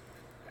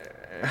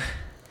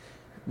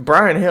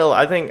 Brian Hill,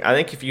 I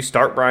think if you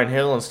start Brian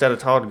Hill instead of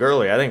Todd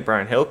Gurley, I think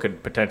Brian Hill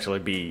could potentially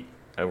be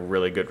a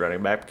really good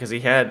running back because he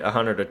had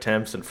 100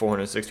 attempts and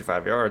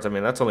 465 yards. I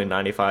mean, that's only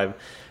 95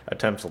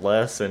 attempts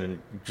less and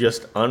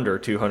just under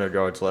 200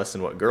 yards less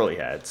than what Gurley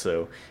had.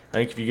 So I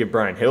think if you give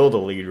Brian Hill the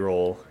lead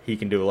role, he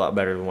can do a lot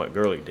better than what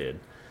Gurley did.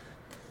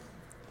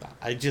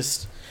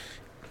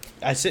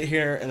 I sit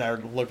here and I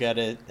look at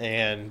it,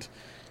 and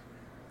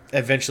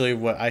eventually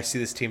what I see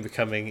this team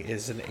becoming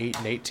is an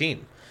 8-8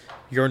 team.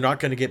 You're not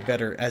going to get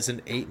better as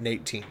an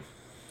 8-8 team.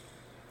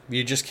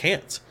 You just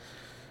can't.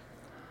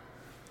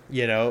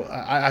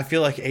 I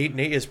feel like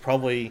 8-8 is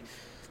probably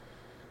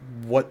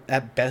what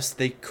at best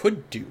they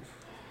could do.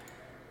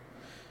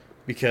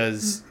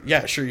 Because,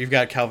 yeah, sure, you've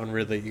got Calvin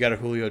Ridley, you got a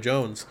Julio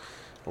Jones.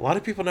 A lot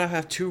of people now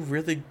have 2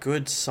 really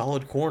good,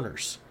 solid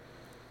corners.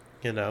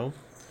 And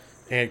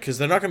because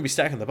they're not going to be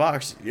stacking the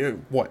box. You're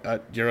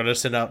going to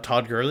send out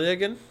Todd Gurley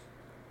again?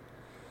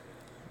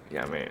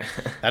 Yeah, I mean,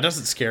 that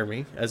doesn't scare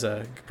me as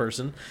a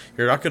person.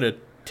 You're not going to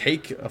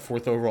take a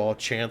 4th overall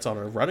chance on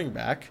a running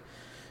back.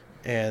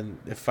 And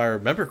if I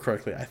remember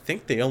correctly, I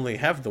think they only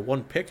have the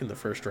one pick in the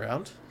first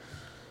round.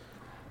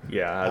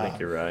 Yeah, I think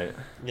you're right.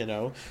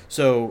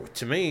 So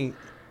to me,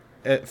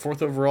 at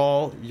fourth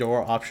overall,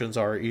 your options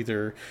are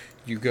either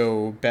you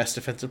go best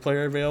defensive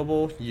player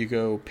available, you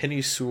go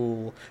Penny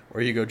Sewell,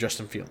 or you go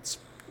Justin Fields.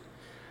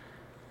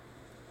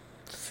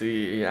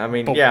 See, I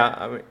mean, But- yeah,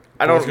 I mean,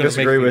 I don't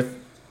disagree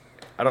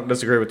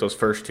with those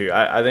first two.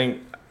 I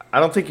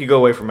don't think you go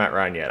away from Matt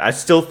Ryan yet. I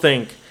still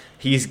think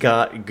he's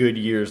got good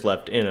years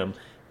left in him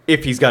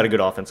if he's got a good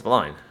offensive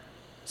line.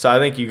 So I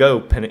think you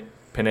go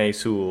Penei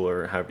Sewell,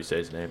 or however you say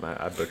his name.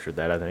 I butchered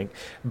that, I think.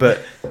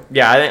 But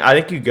yeah, I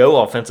think you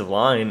go offensive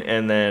line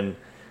and then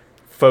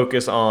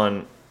focus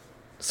on.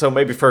 So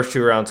maybe first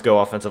two rounds go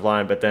offensive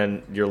line, but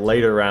then your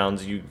later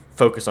rounds you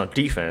focus on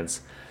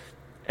defense.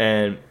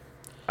 And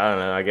I don't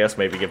know. I guess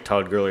maybe give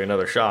Todd Gurley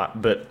another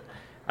shot. But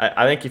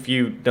I think if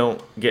you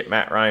don't get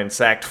Matt Ryan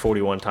sacked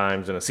 41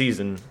 times in a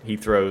season, he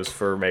throws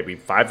for maybe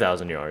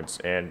 5,000 yards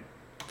and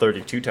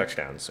 32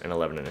 touchdowns and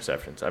 11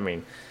 interceptions. I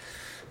mean,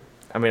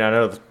 I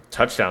know the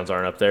touchdowns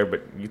aren't up there,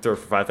 but you throw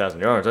for 5,000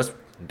 yards. That's a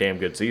damn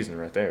good season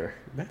right there.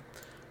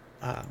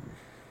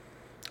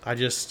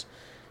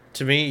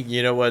 To me,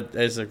 you know what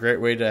is a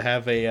great way to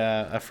have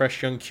a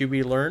fresh young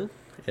QB learn?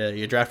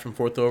 You draft him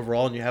fourth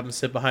overall and you have him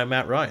sit behind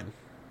Matt Ryan.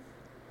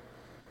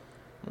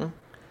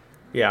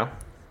 Yeah,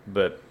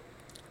 but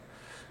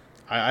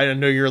I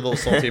know you're a little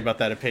salty about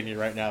that opinion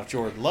right now,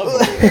 Jordan Love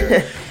over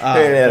there.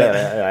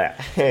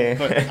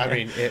 But I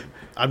mean,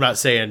 I'm not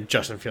saying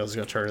Justin Fields is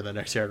going to turn into the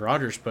next Aaron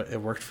Rodgers, but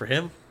it worked for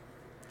him.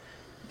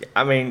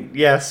 I mean,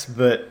 yes,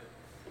 but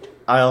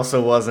I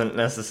also wasn't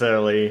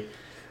necessarily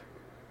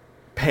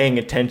paying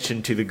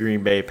attention to the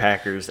Green Bay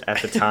Packers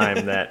at the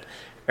time that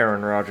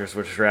Aaron Rodgers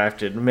was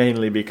drafted,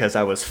 mainly because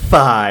I was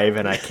 5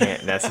 and I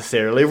can't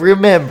necessarily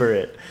remember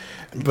it.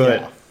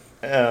 But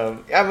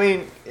I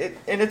mean,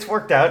 it's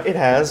worked out. It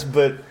has,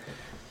 but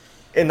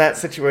in that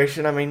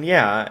situation, I mean,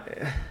 yeah.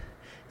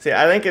 See,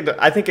 I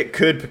think it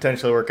could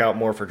potentially work out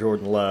more for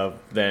Jordan Love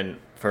than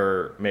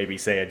for maybe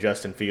say a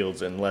Justin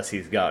Fields, unless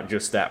he's got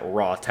just that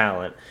raw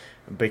talent.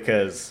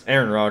 Because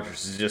Aaron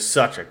Rodgers is just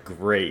such a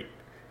great,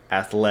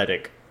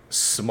 athletic,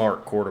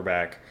 smart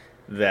quarterback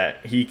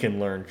that he can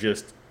learn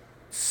just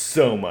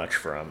so much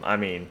from. I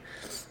mean,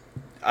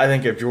 I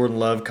think if Jordan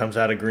Love comes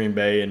out of Green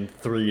Bay in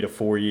 3 to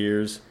 4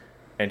 years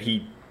and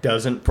he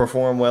doesn't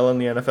perform well in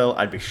the NFL,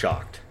 I'd be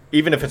shocked.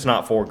 Even if it's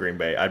not for Green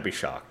Bay, I'd be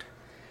shocked.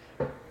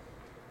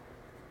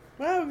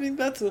 Well, I mean,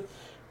 that's a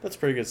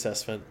pretty good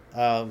assessment.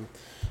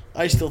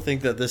 I still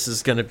think that this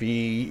is going to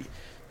be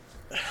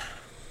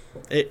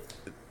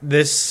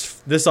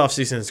this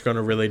offseason is going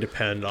to really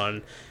depend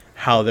on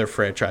how their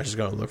franchise is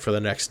going to look for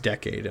the next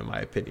decade, in my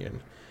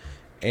opinion.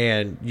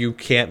 And you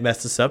can't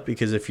mess this up,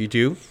 because if you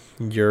do,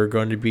 you're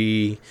going to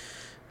be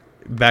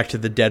back to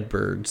the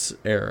Deadbirds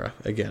era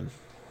again.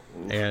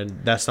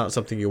 And that's not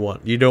something you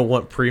want. You don't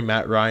want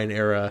pre-Matt Ryan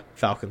era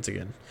Falcons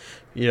again.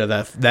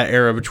 That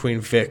era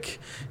between Vic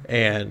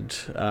and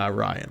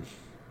Ryan.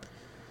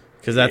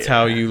 Because that's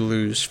how you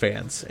lose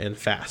fans, and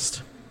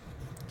fast.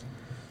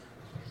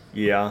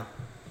 Yeah.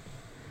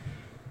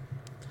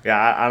 Yeah,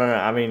 I don't know.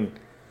 I mean,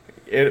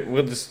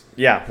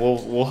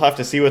 we'll have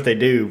to see what they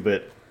do,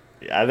 but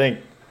I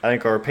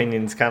think our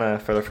opinions kind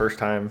of, for the first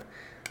time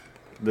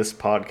this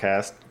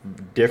podcast,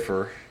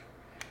 differ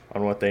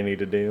on what they need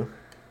to do.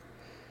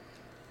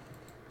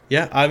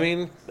 Yeah, I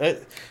mean,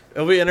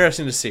 it'll be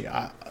interesting to see.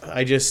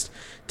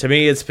 To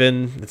me, it's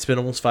been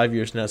almost 5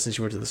 years now since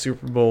you went to the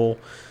Super Bowl.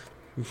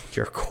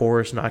 Your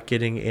core is not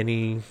getting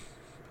any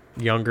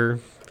younger,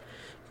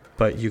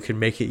 but you can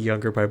make it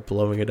younger by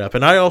blowing it up.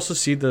 And I also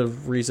see the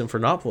reason for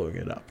not blowing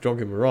it up. Don't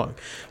get me wrong.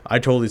 I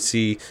totally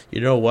see, you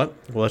know what?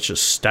 Well, let's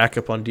just stack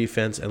up on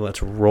defense and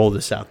let's roll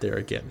this out there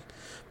again.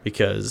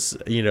 Because,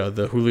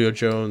 the Julio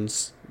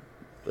Jones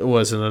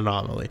was an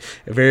anomaly.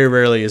 Very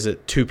rarely is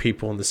it two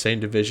people in the same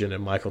division,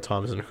 and Michael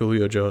Thomas and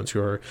Julio Jones, who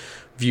are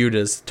viewed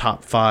as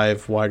top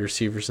 5 wide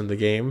receivers in the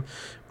game,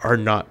 are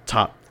not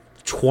top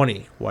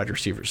 20 wide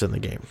receivers in the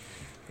game.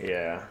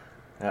 Yeah,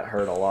 that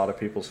hurt a lot of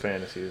people's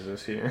fantasies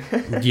this year.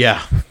 Yeah,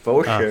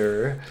 for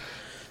sure.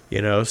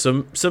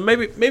 So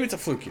maybe it's a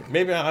fluke here.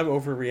 Maybe I'm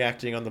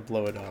overreacting on the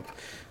blow it up.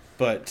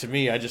 But to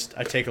me, I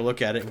take a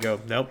look at it and go,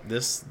 nope,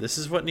 this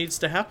is what needs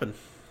to happen.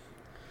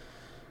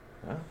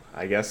 Well,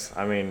 I guess,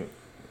 I mean,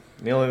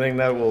 the only thing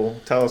that will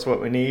tell us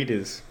what we need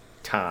is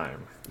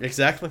time.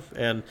 Exactly.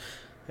 And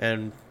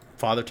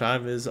Father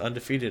Time is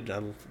undefeated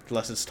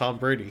unless it's Tom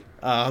Brady.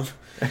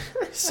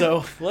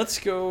 So let's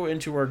go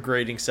into our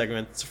grading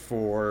segments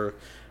for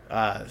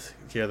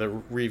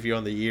the review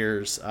on the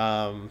years.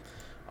 I'll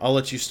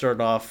let you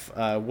start off.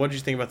 What did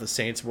you think about the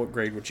Saints? What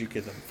grade would you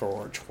give them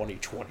for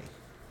 2020?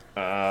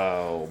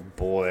 Oh,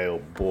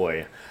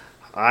 boy.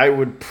 I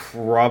would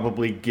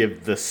probably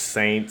give the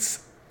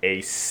Saints a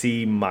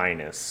C-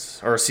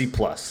 or a C+.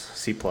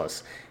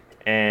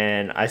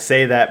 And I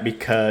say that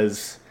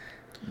because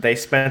they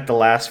spent the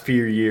last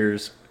few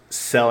years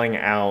selling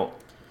out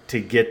to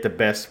get the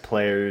best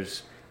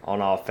players on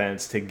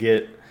offense, to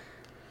get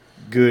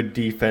good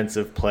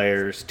defensive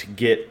players, to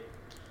get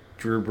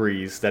Drew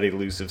Brees that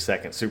elusive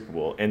second Super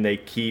Bowl, and they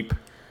keep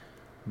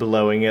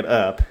blowing it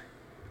up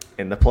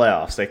in the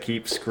playoffs. They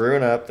keep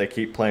screwing up. They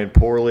keep playing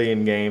poorly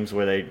in games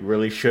where they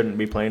really shouldn't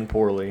be playing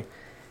poorly.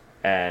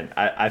 And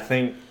I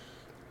think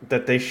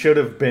that they should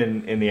have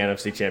been in the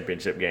NFC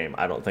Championship game.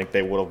 I don't think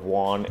they would have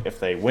won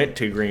if they went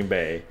to Green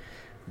Bay,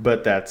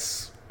 but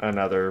that's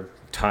another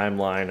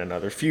timeline,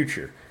 another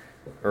future.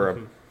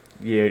 Or,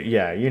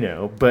 yeah, you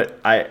know. But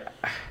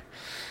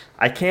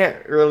I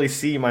can't really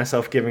see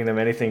myself giving them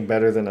anything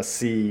better than a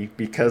C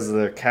because of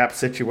the cap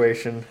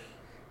situation,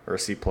 or a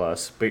C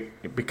plus,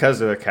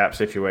 because of the cap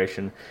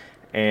situation,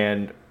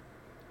 and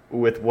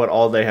with what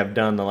all they have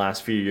done the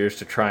last few years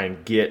to try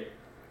and get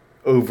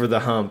over the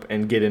hump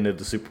and get into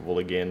the Super Bowl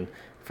again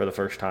for the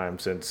first time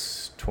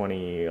since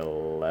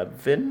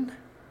 2011,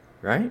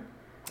 right?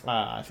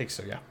 I think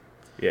so, yeah.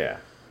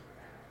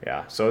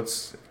 Yeah. So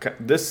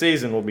this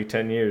season will be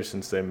 10 years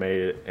since they made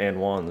it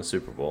and won the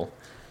Super Bowl,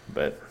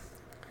 but.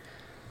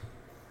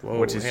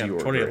 Which is your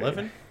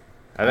 2011?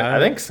 I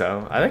think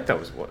so. I think that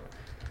was what.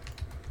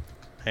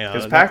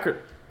 Because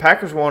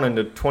Packers won in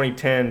the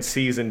 2010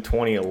 season,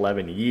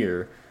 2011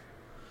 year.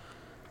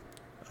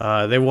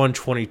 They won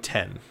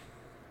 2010.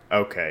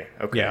 Okay.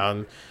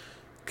 Yeah,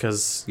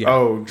 because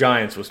Oh,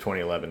 Giants was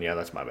 2011. Yeah,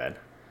 that's my bad.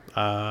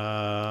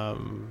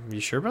 You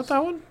sure about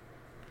that one?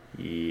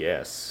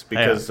 Yes,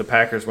 because the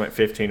Packers went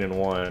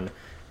 15-1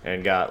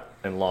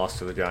 and lost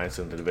to the Giants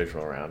in the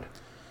divisional round.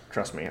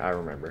 Trust me, I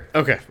remember.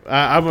 Okay,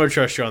 I'm going to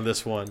trust you on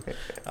this one.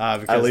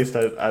 Because, at least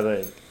I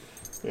think.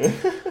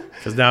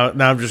 Because now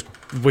I'm just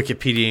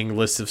Wikipediaing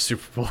lists of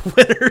Super Bowl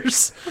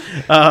winners.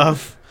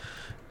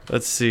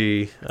 Let's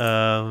see.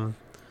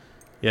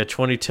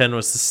 2010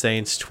 was the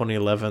Saints.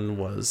 2011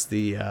 was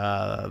the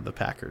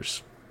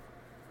Packers.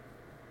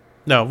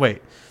 No,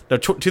 wait. No,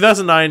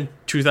 2009,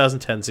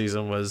 2010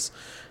 season was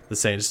the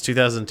Saints.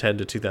 2010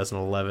 to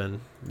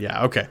 2011.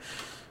 Yeah. Okay.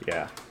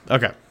 Yeah.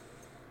 Okay.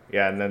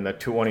 Yeah, and then the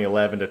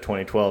 2011 to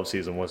 2012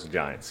 season was the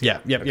Giants. Yeah.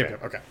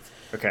 Okay.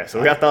 Okay, so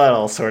we got that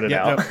all sorted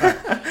out.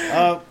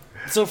 No,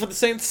 so for the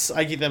Saints,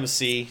 I give them a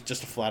C,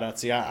 just a flat-out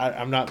C.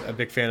 I'm not a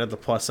big fan of the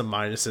plus and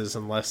minuses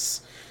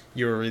unless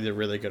you're either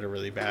really good or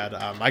really bad.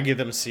 I give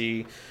them a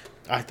C.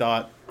 I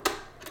thought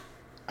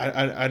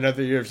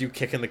another year of you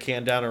kicking the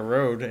can down a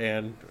road,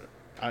 and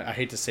I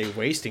hate to say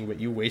wasting, but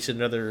you wasted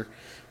another,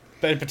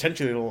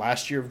 potentially the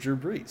last year of Drew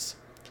Brees.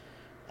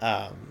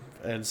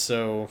 And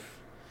so,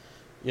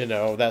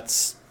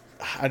 that's,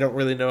 I don't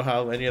really know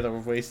how any other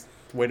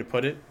way to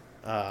put it.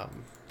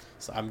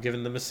 So I'm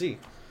giving them a C.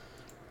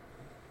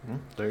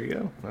 There you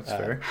go. That's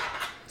fair.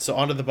 So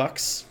on to the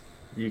Bucks.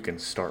 You can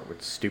start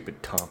with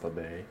stupid Tampa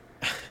Bay.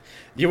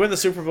 You win the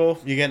Super Bowl,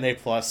 you get an A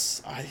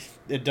plus.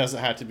 It doesn't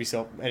have to be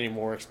any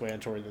more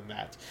explanatory than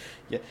that.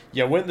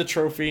 You win the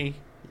trophy.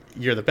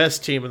 You're the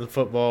best team in the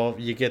football.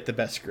 You get the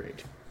best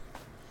grade.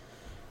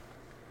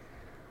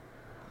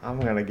 I'm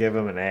gonna give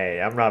them an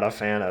A. I'm not a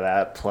fan of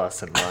that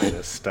plus and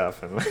minus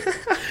stuff. But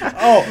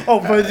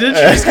did you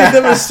just give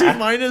them a C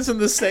minus in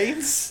the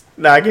Saints?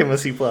 No, I gave them a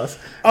C plus.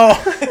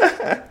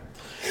 Oh.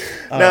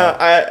 No,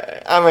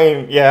 I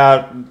mean,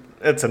 yeah,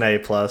 it's an A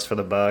plus for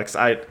the Bucks.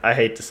 I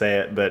hate to say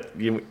it, but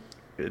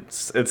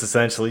it's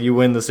essentially you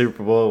win the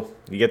Super Bowl,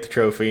 you get the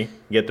trophy,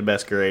 you get the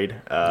best grade.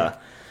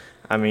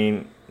 I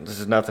mean,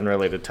 there's nothing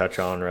really to touch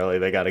on. Really,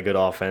 they got a good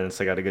offense,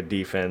 they got a good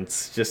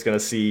defense. Just gonna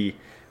see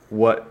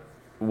what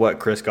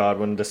Chris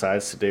Godwin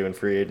decides to do in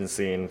free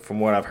agency, and from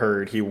what I've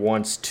heard, he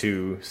wants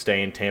to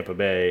stay in Tampa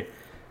Bay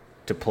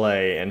to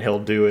play, and he'll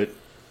do it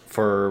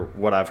for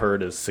what I've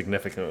heard is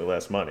significantly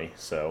less money.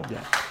 So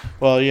yeah,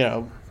 well,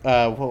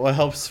 what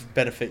helps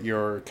benefit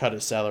your cut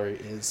of salary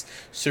is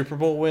Super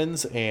Bowl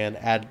wins and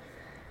ad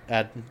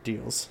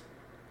deals.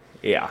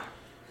 Yeah.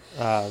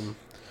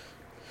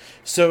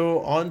 So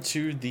on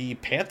to the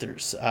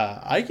Panthers.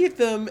 I give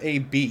them a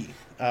B.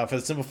 For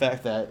the simple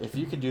fact that if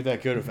you can do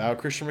that good without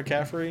Christian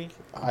McCaffrey,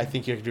 I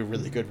think you can do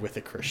really good with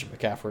a Christian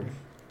McCaffrey.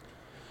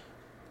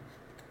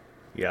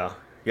 Yeah,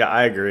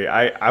 I agree.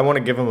 I want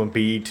to give him a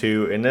B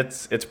too, and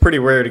it's pretty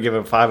rare to give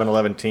a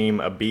 5-11 team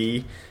a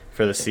B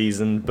for the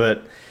season.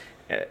 But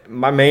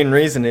my main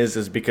reason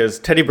is because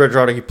Teddy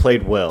Bridgewater, he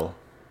played well,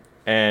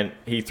 and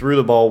he threw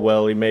the ball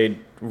well. He made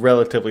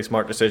relatively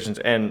smart decisions,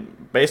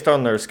 and based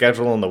on their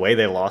schedule and the way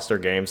they lost their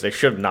games, they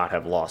should not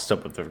have lost some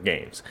of their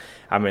games.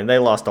 I mean, they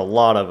lost a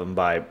lot of them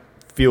by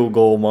field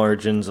goal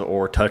margins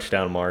or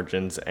touchdown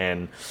margins,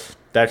 and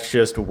that's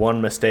just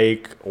one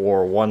mistake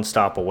or one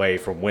stop away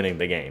from winning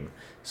the game.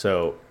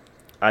 So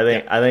I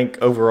think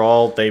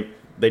overall they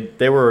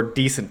were a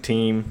decent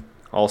team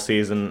all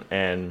season,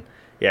 and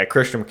yeah,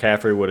 Christian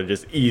McCaffrey would have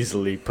just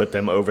easily put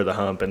them over the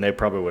hump, and they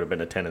probably would have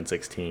been a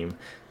 10-6 team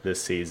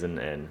this season.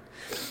 And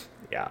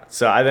yeah,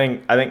 so I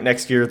think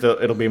next year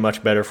it'll be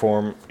much better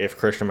for him if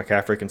Christian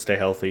McCaffrey can stay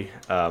healthy.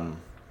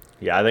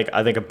 Yeah,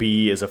 I think a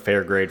B is a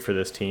fair grade for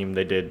this team.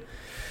 They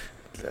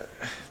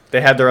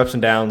had their ups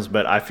and downs,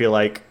 but I feel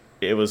like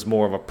it was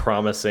more of a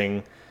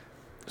promising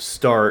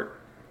start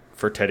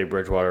for Teddy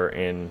Bridgewater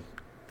in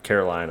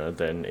Carolina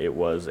than it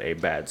was a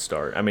bad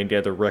start. I mean, yeah,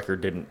 the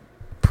record didn't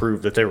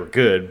prove that they were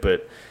good,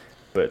 but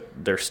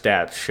their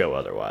stats show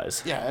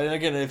otherwise. Yeah, and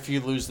again, if you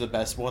lose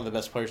one of the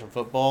best players in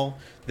football,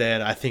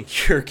 then I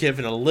think you're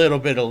given a little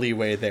bit of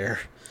leeway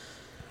there.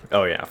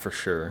 Oh yeah, for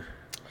sure.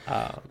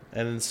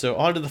 And so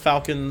on to the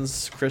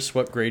Falcons. Chris,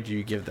 what grade do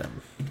you give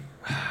them?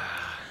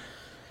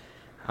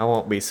 I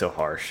won't be so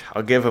harsh.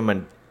 I'll give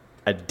them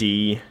a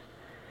D.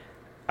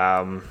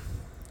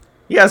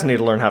 You guys need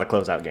to learn how to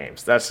close out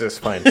games. That's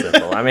just plain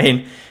simple. I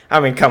mean,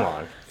 come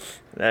on.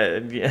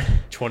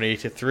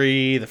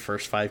 28-3, the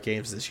first 5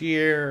 games this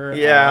year.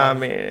 Yeah, I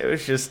mean, it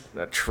was just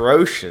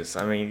atrocious.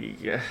 I mean,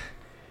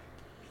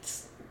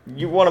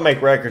 you want to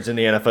make records in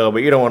the NFL,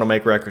 but you don't want to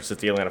make records that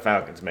the Atlanta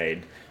Falcons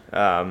made.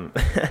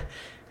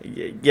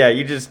 Yeah,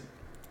 you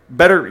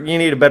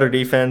need a better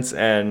defense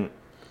and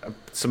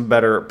some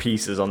better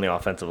pieces on the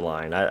offensive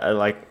line. I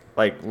like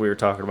we were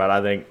talking about.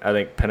 I think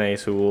Penei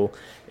Sewell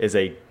is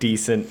a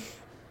decent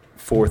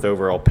 4th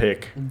overall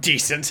pick.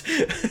 Decent.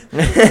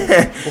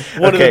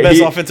 One of the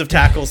best offensive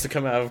tackles to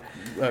come out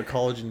of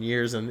college in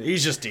years, and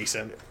he's just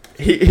decent.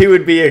 He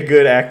would be a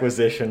good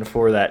acquisition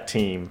for that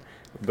team.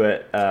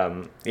 But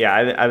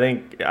yeah, I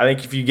think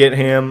if you get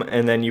him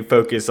and then you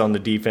focus on the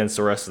defense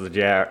the rest of the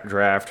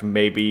draft,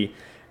 maybe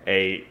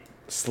a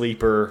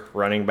sleeper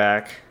running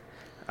back.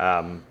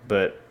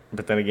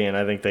 But then again,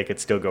 I think they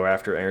could still go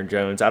after Aaron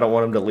Jones. I don't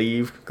want him to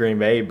leave Green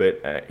Bay,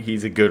 but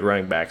he's a good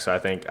running back, so I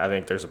think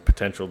there's a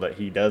potential that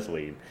he does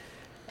leave.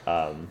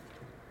 And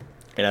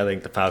I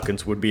think the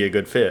Falcons would be a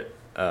good fit.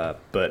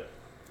 But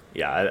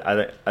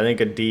yeah, I think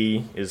a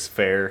D is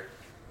fair,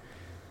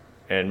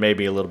 and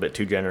maybe a little bit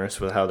too generous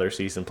with how their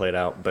season played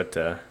out. But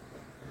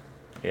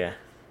yeah,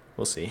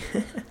 we'll see.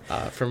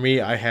 For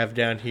me, I have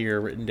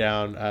written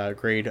down a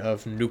grade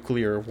of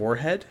nuclear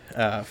warhead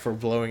for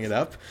blowing it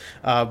up.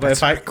 But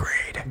if I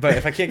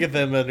can't give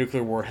them a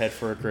nuclear warhead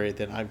for a grade,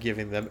 then I'm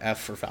giving them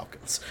F for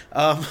Falcons.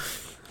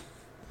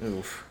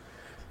 Oof.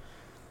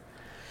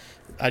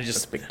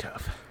 That's big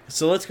tough.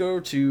 So let's go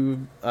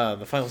to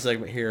the final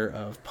segment here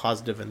of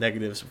positive and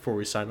negatives before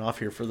we sign off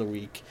here for the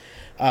week.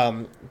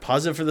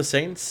 Positive for the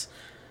Saints,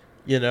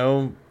 you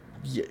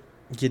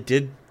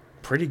did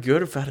pretty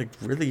good without a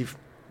really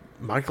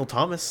Michael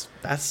Thomas.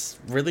 That's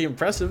really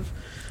impressive.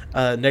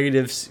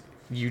 Negatives,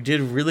 you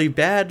did really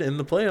bad in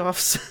the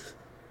playoffs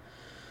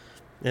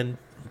and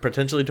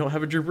potentially don't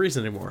have a Drew Brees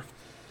anymore.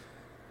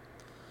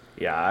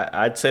 Yeah,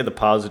 I'd say the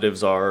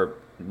positives are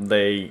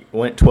they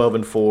went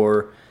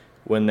 12-4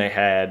 when they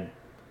had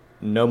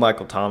no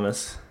Michael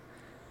Thomas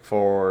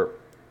for,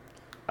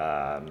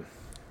 I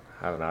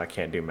don't know, I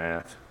can't do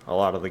math, a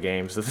lot of the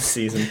games of the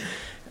season.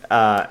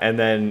 And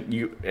then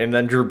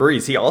Drew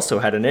Brees, he also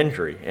had an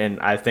injury,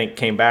 and I think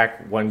came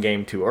back one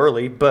game too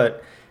early.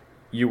 But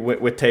you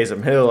went with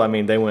Taysom Hill. I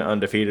mean, they went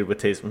undefeated with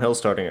Taysom Hill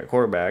starting at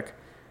quarterback,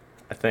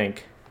 I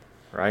think,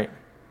 right?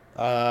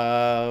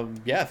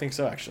 Yeah, I think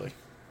so actually.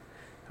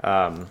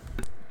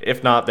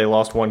 If not, they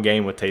lost one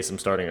game with Taysom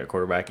starting at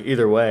quarterback.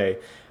 Either way,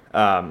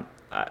 I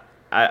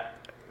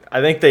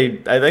think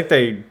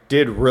they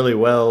did really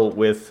well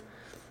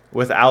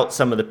without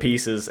some of the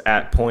pieces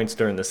at points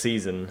during the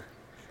season.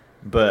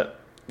 But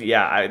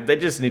yeah, they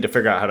just need to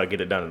figure out how to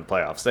get it done in the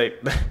playoffs.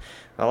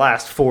 The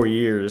last 4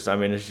 years, I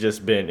mean, it's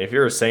just been, if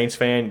you're a Saints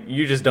fan,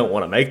 you just don't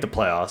want to make the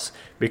playoffs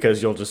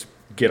because you'll just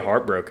get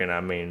heartbroken.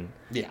 I mean,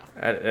 yeah,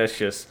 that's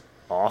just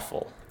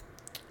awful.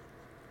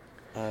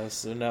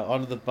 So now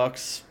on to the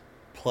Bucks.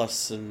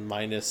 Plus and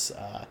minus,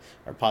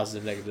 or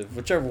positive, negative,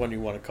 whichever one you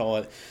want to call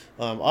it.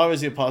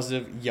 Obviously a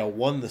positive, you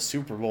won the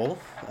Super Bowl.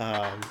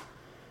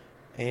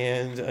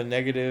 And a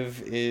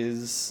negative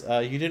is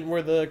you didn't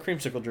wear the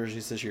creamsicle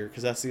jerseys this year,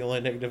 because that's the only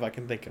negative I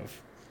can think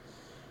of.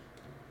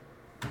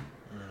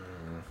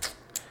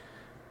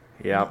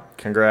 Yeah,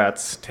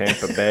 congrats,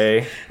 Tampa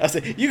Bay. I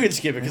say you can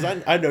skip it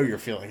because I know your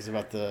feelings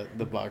about the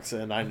Bucks,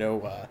 and I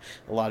know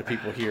a lot of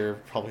people here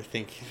probably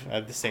think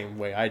the same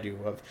way I do.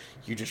 Of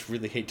you just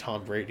really hate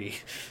Tom Brady.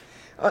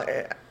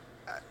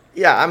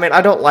 Yeah, I mean,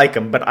 I don't like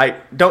him, but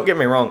don't get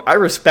me wrong. I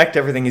respect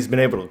everything he's been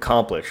able to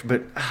accomplish,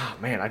 but oh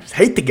man, I just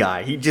hate the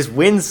guy. He just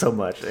wins so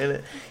much,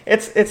 and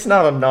it's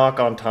not a knock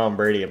on Tom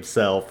Brady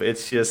himself.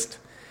 It's just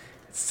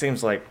it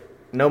seems like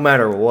no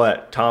matter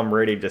what, Tom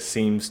Brady just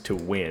seems to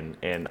win,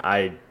 and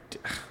I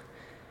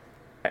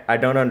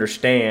don't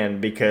understand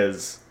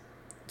because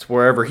it's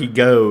wherever he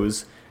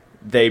goes,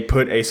 they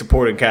put a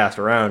supporting cast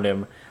around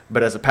him.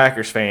 But as a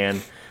Packers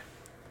fan,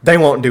 they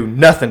won't do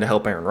nothing to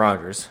help Aaron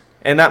Rodgers,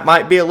 and that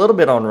might be a little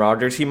bit on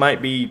Rodgers. He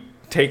might have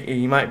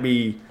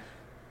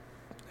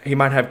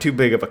too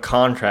big of a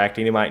contract,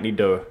 and he might need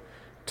to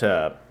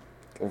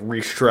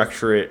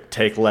restructure it,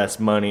 take less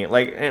money.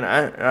 And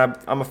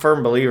I'm a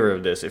firm believer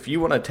of this. If you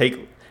want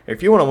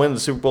to win the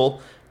Super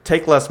Bowl,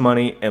 take less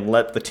money and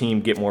let the team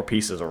get more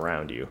pieces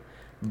around you.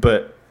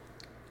 But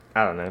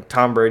I don't know.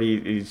 Tom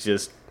Brady,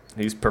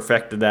 he's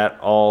perfected that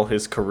all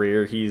his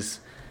career. He's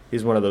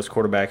one of those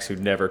quarterbacks who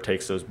never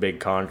takes those big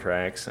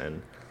contracts.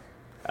 And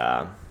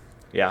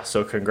yeah,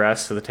 so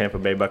congrats to the Tampa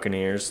Bay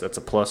Buccaneers. That's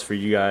a plus for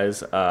you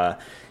guys.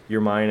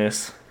 Your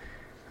minus,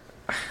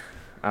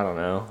 I don't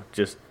know.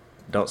 Just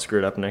don't screw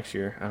it up next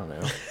year. I don't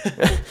know.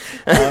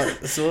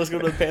 So let's go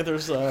to the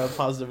Panthers,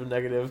 positive and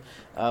negative.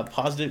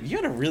 Positive, you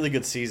had a really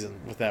good season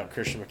without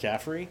Christian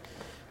McCaffrey.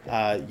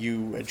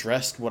 You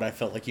addressed what I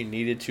felt like you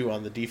needed to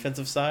on the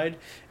defensive side,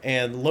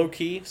 and low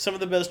key, some of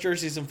the best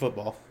jerseys in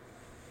football.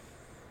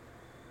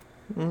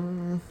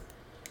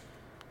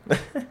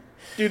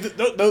 Dude,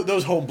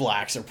 those home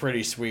blacks are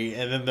pretty sweet,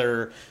 and then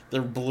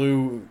they're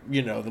blue.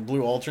 You know, the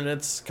blue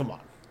alternates. Come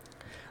on.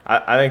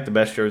 I think the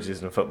best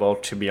jerseys in football,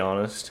 to be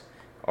honest,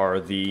 are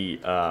the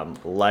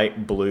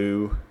light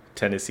blue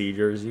Tennessee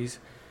jerseys.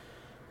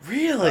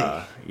 Really?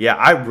 Yeah,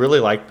 I really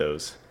like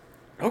those.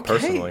 Okay.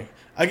 Personally.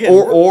 Again,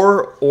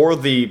 or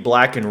the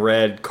black and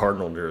red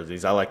Cardinal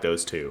jerseys. I like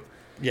those too.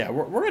 Yeah,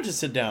 we're going to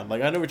sit down.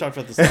 Like, I know we talked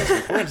about this last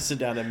week. We're going to sit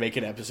down and make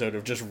an episode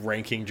of just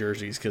ranking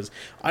jerseys because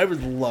I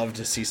would love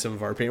to see some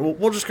of our opinion.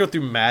 We'll just go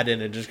through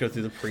Madden and just go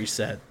through the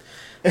preset.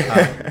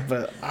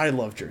 But I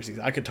love jerseys.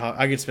 I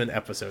could spend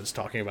episodes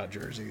talking about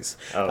jerseys.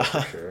 Oh,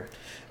 for sure.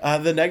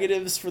 The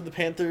negatives for the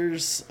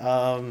Panthers,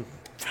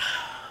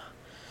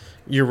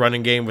 your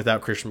running game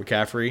without Christian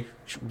McCaffrey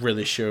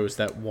really shows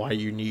that why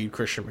you need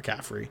Christian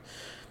McCaffrey.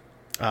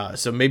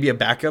 So maybe a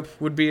backup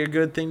would be a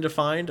good thing to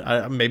find.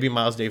 Maybe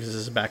Miles Davis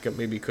is a backup.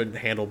 Maybe couldn't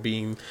handle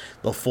being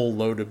the full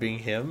load of being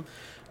him.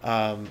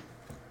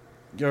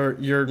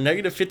 Your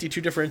negative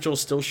 52 differential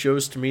still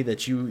shows to me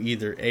that you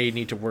either A,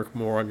 need to work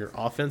more on your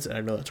offense, and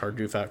I know that's hard to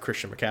do without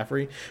Christian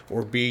McCaffrey,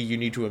 or B, you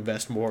need to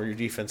invest more in your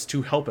defense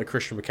to help a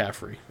Christian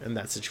McCaffrey in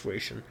that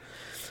situation.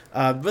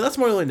 But that's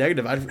my only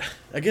negative.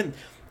 Again,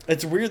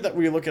 it's weird that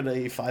we look at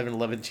a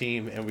 5-11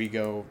 team and we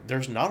go,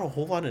 there's not a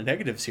whole lot of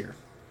negatives here.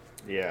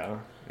 Yeah.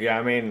 Yeah,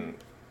 I mean,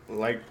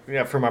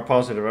 for my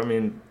positive, I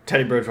mean,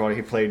 Teddy Bridgewater,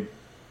 he played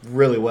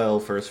really well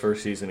for his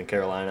first season in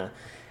Carolina,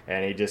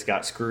 and he just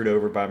got screwed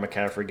over by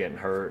McCaffrey getting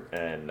hurt.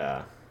 And,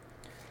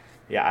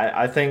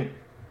 I think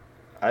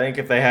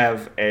if they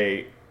have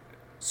a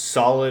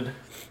solid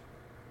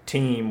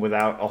team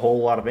without a whole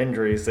lot of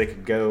injuries, they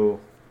could go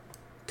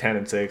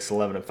 10-6,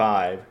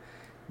 11-5.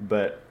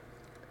 But,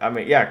 I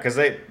mean, yeah, because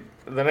the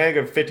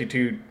negative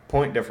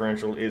 52-point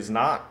differential is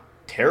not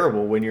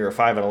terrible when you're a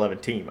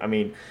 5-11 team. I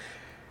mean,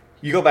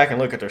 you go back and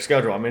look at their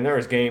schedule. I mean, there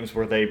was games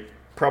where they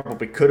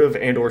probably could have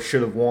and or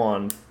should have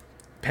won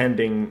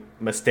pending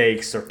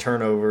mistakes or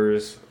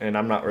turnovers, and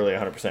I'm not really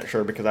 100%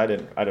 sure because I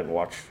didn't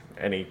watch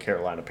any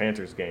Carolina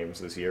Panthers games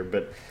this year,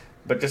 but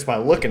just by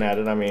looking at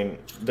it, I mean,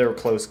 they were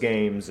close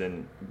games,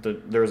 and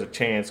there was a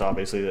chance,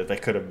 obviously, that they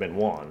could have been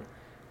won.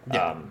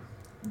 Yeah.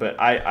 But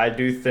I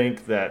do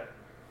think that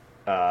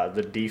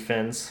the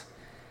defense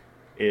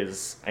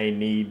is a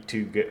need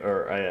to get,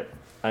 or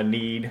a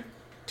need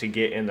to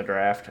get in the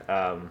draft.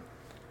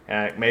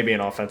 Maybe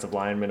an offensive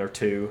lineman or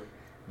two,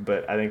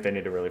 but I think they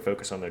need to really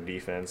focus on their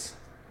defense.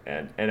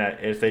 And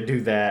if they do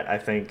that, I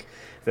think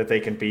that they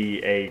can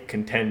be a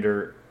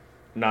contender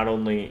not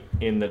only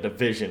in the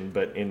division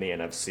but in the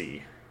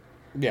NFC.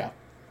 Yeah.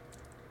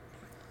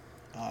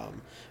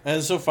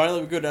 And so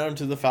finally we go down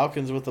to the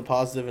Falcons with the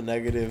positive and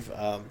negative.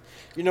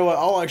 You know what?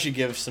 I'll actually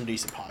give some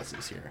decent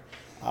positives here.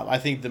 I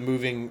think the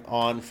moving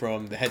on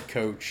from the head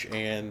coach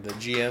and the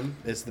GM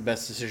is the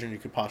best decision you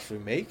could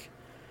possibly make.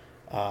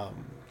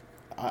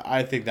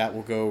 I think that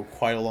will go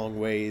quite a long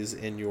ways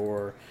in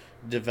your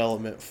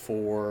development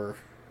for,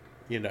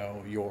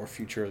 your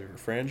future of your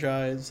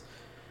franchise.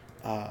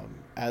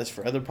 As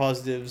for other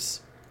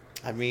positives,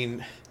 I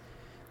mean,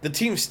 the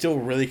team still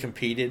really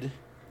competed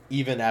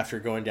even after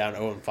going down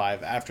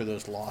 0-5 after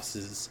those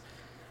losses.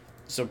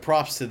 So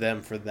props to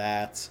them for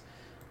that.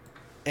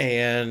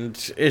 And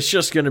it's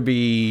just going to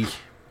be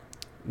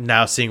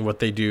now seeing what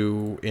they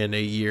do in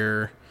a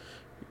year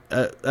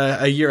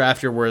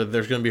after where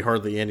there's going to be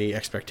hardly any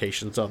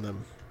expectations on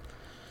them.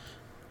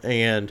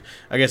 And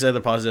I guess other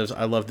positives,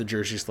 I love the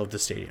jerseys, love the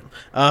stadium.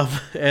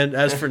 And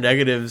as for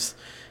negatives,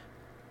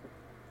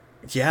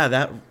 yeah,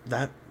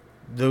 that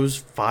those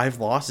 5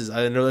 losses,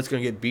 I know that's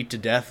going to get beat to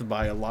death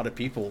by a lot of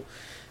people.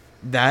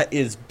 That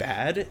is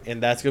bad,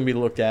 and that's going to be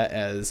looked at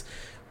as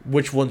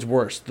which one's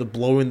worse, the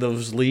blowing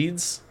those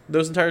leads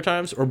those entire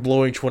times or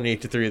blowing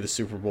 28-3 of the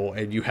Super Bowl,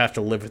 and you have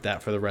to live with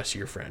that for the rest of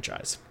your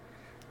franchise.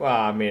 Well,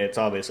 I mean, it's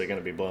obviously going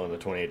to be blowing the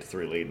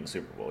 28-3 lead in the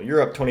Super Bowl.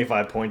 You're up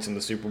 25 points in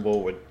the Super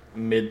Bowl with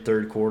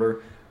mid-third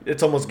quarter.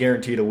 It's almost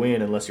guaranteed to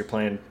win unless you're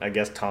playing, I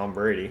guess, Tom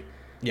Brady.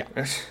 Yeah.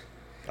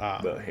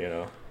 But,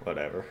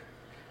 whatever.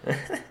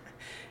 It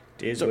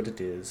is what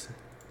it is.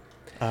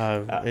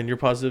 And your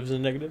positives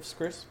and negatives,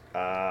 Chris?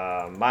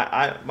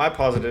 My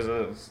positives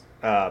is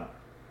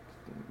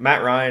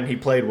Matt Ryan, he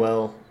played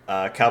well.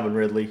 Calvin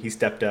Ridley, he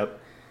stepped up.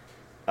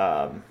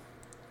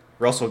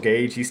 Russell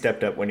Gage, he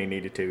stepped up when he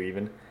needed to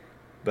even.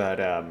 But,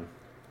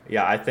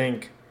 I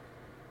think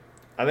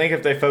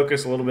if they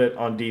focus a little bit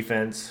on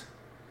defense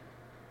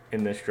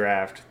in this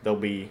draft, they'll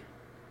be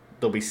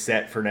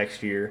set for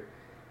next year.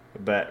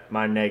 But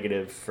my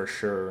negative for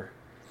sure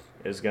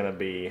is going to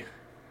be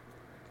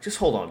just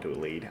hold on to a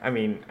lead. I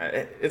mean,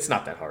 it's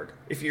not that hard.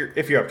 If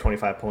you're up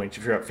 25 points,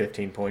 if you're up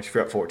 15 points, if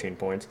you're up 14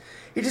 points,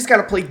 you just got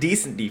to play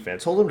decent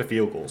defense. Hold them to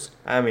field goals.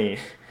 I mean,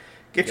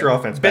 Get your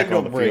offense back bend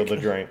on the don't break. field to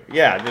drain.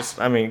 Yeah,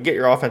 get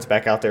your offense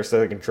back out there so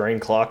they can drain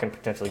clock and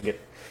potentially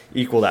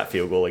equal that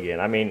field goal again.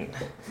 I mean,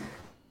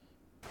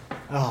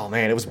 oh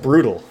man, it was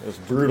brutal. It was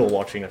brutal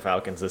watching the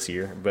Falcons this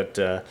year. But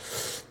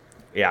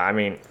yeah, I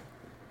mean,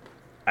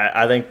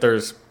 I think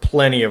there's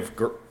plenty of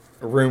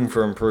room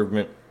for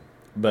improvement,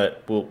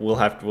 but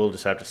we'll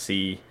just have to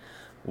see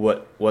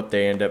what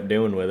they end up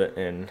doing with it,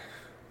 and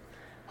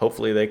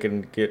hopefully they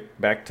can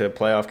get back to a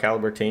playoff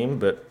caliber team.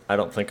 But I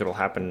don't think it'll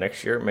happen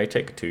next year. It may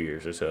take 2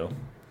 years or so.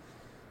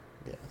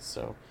 Yeah,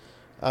 so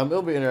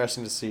it'll be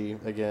interesting to see.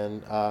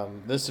 Again,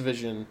 this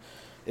division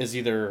is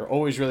either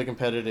always really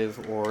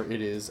competitive or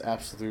it is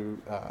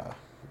absolute,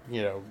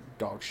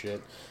 dog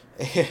shit.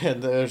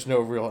 And there's no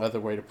real other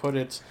way to put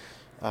it.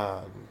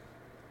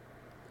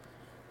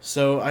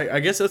 So I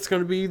guess that's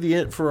going to be the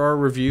end for our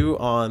review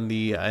on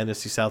the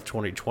NFC South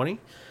 2020.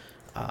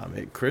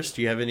 Chris,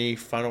 do you have any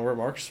final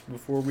remarks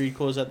before we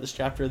close out this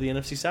chapter of the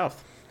NFC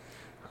South?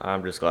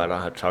 I'm just glad I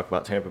don't have to talk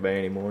about Tampa Bay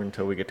anymore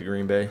until we get to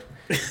Green Bay.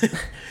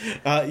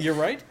 You're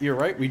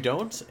right. We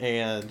don't.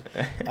 And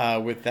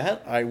with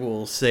that, I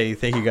will say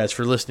thank you guys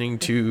for listening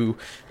to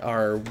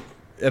our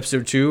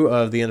episode 2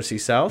 of the NFC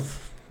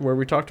South, where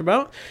we talked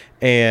about.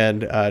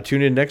 And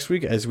tune in next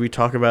week as we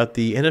talk about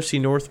the NFC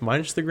North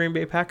minus the Green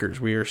Bay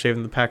Packers. We are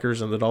saving the Packers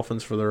and the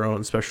Dolphins for their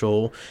own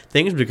special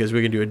things because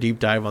we can do a deep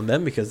dive on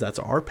them because that's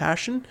our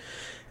passion.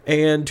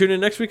 And tune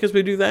in next week as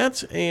we do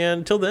that. And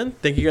until then,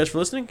 thank you guys for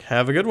listening.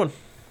 Have a good one.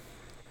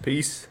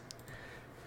 Peace.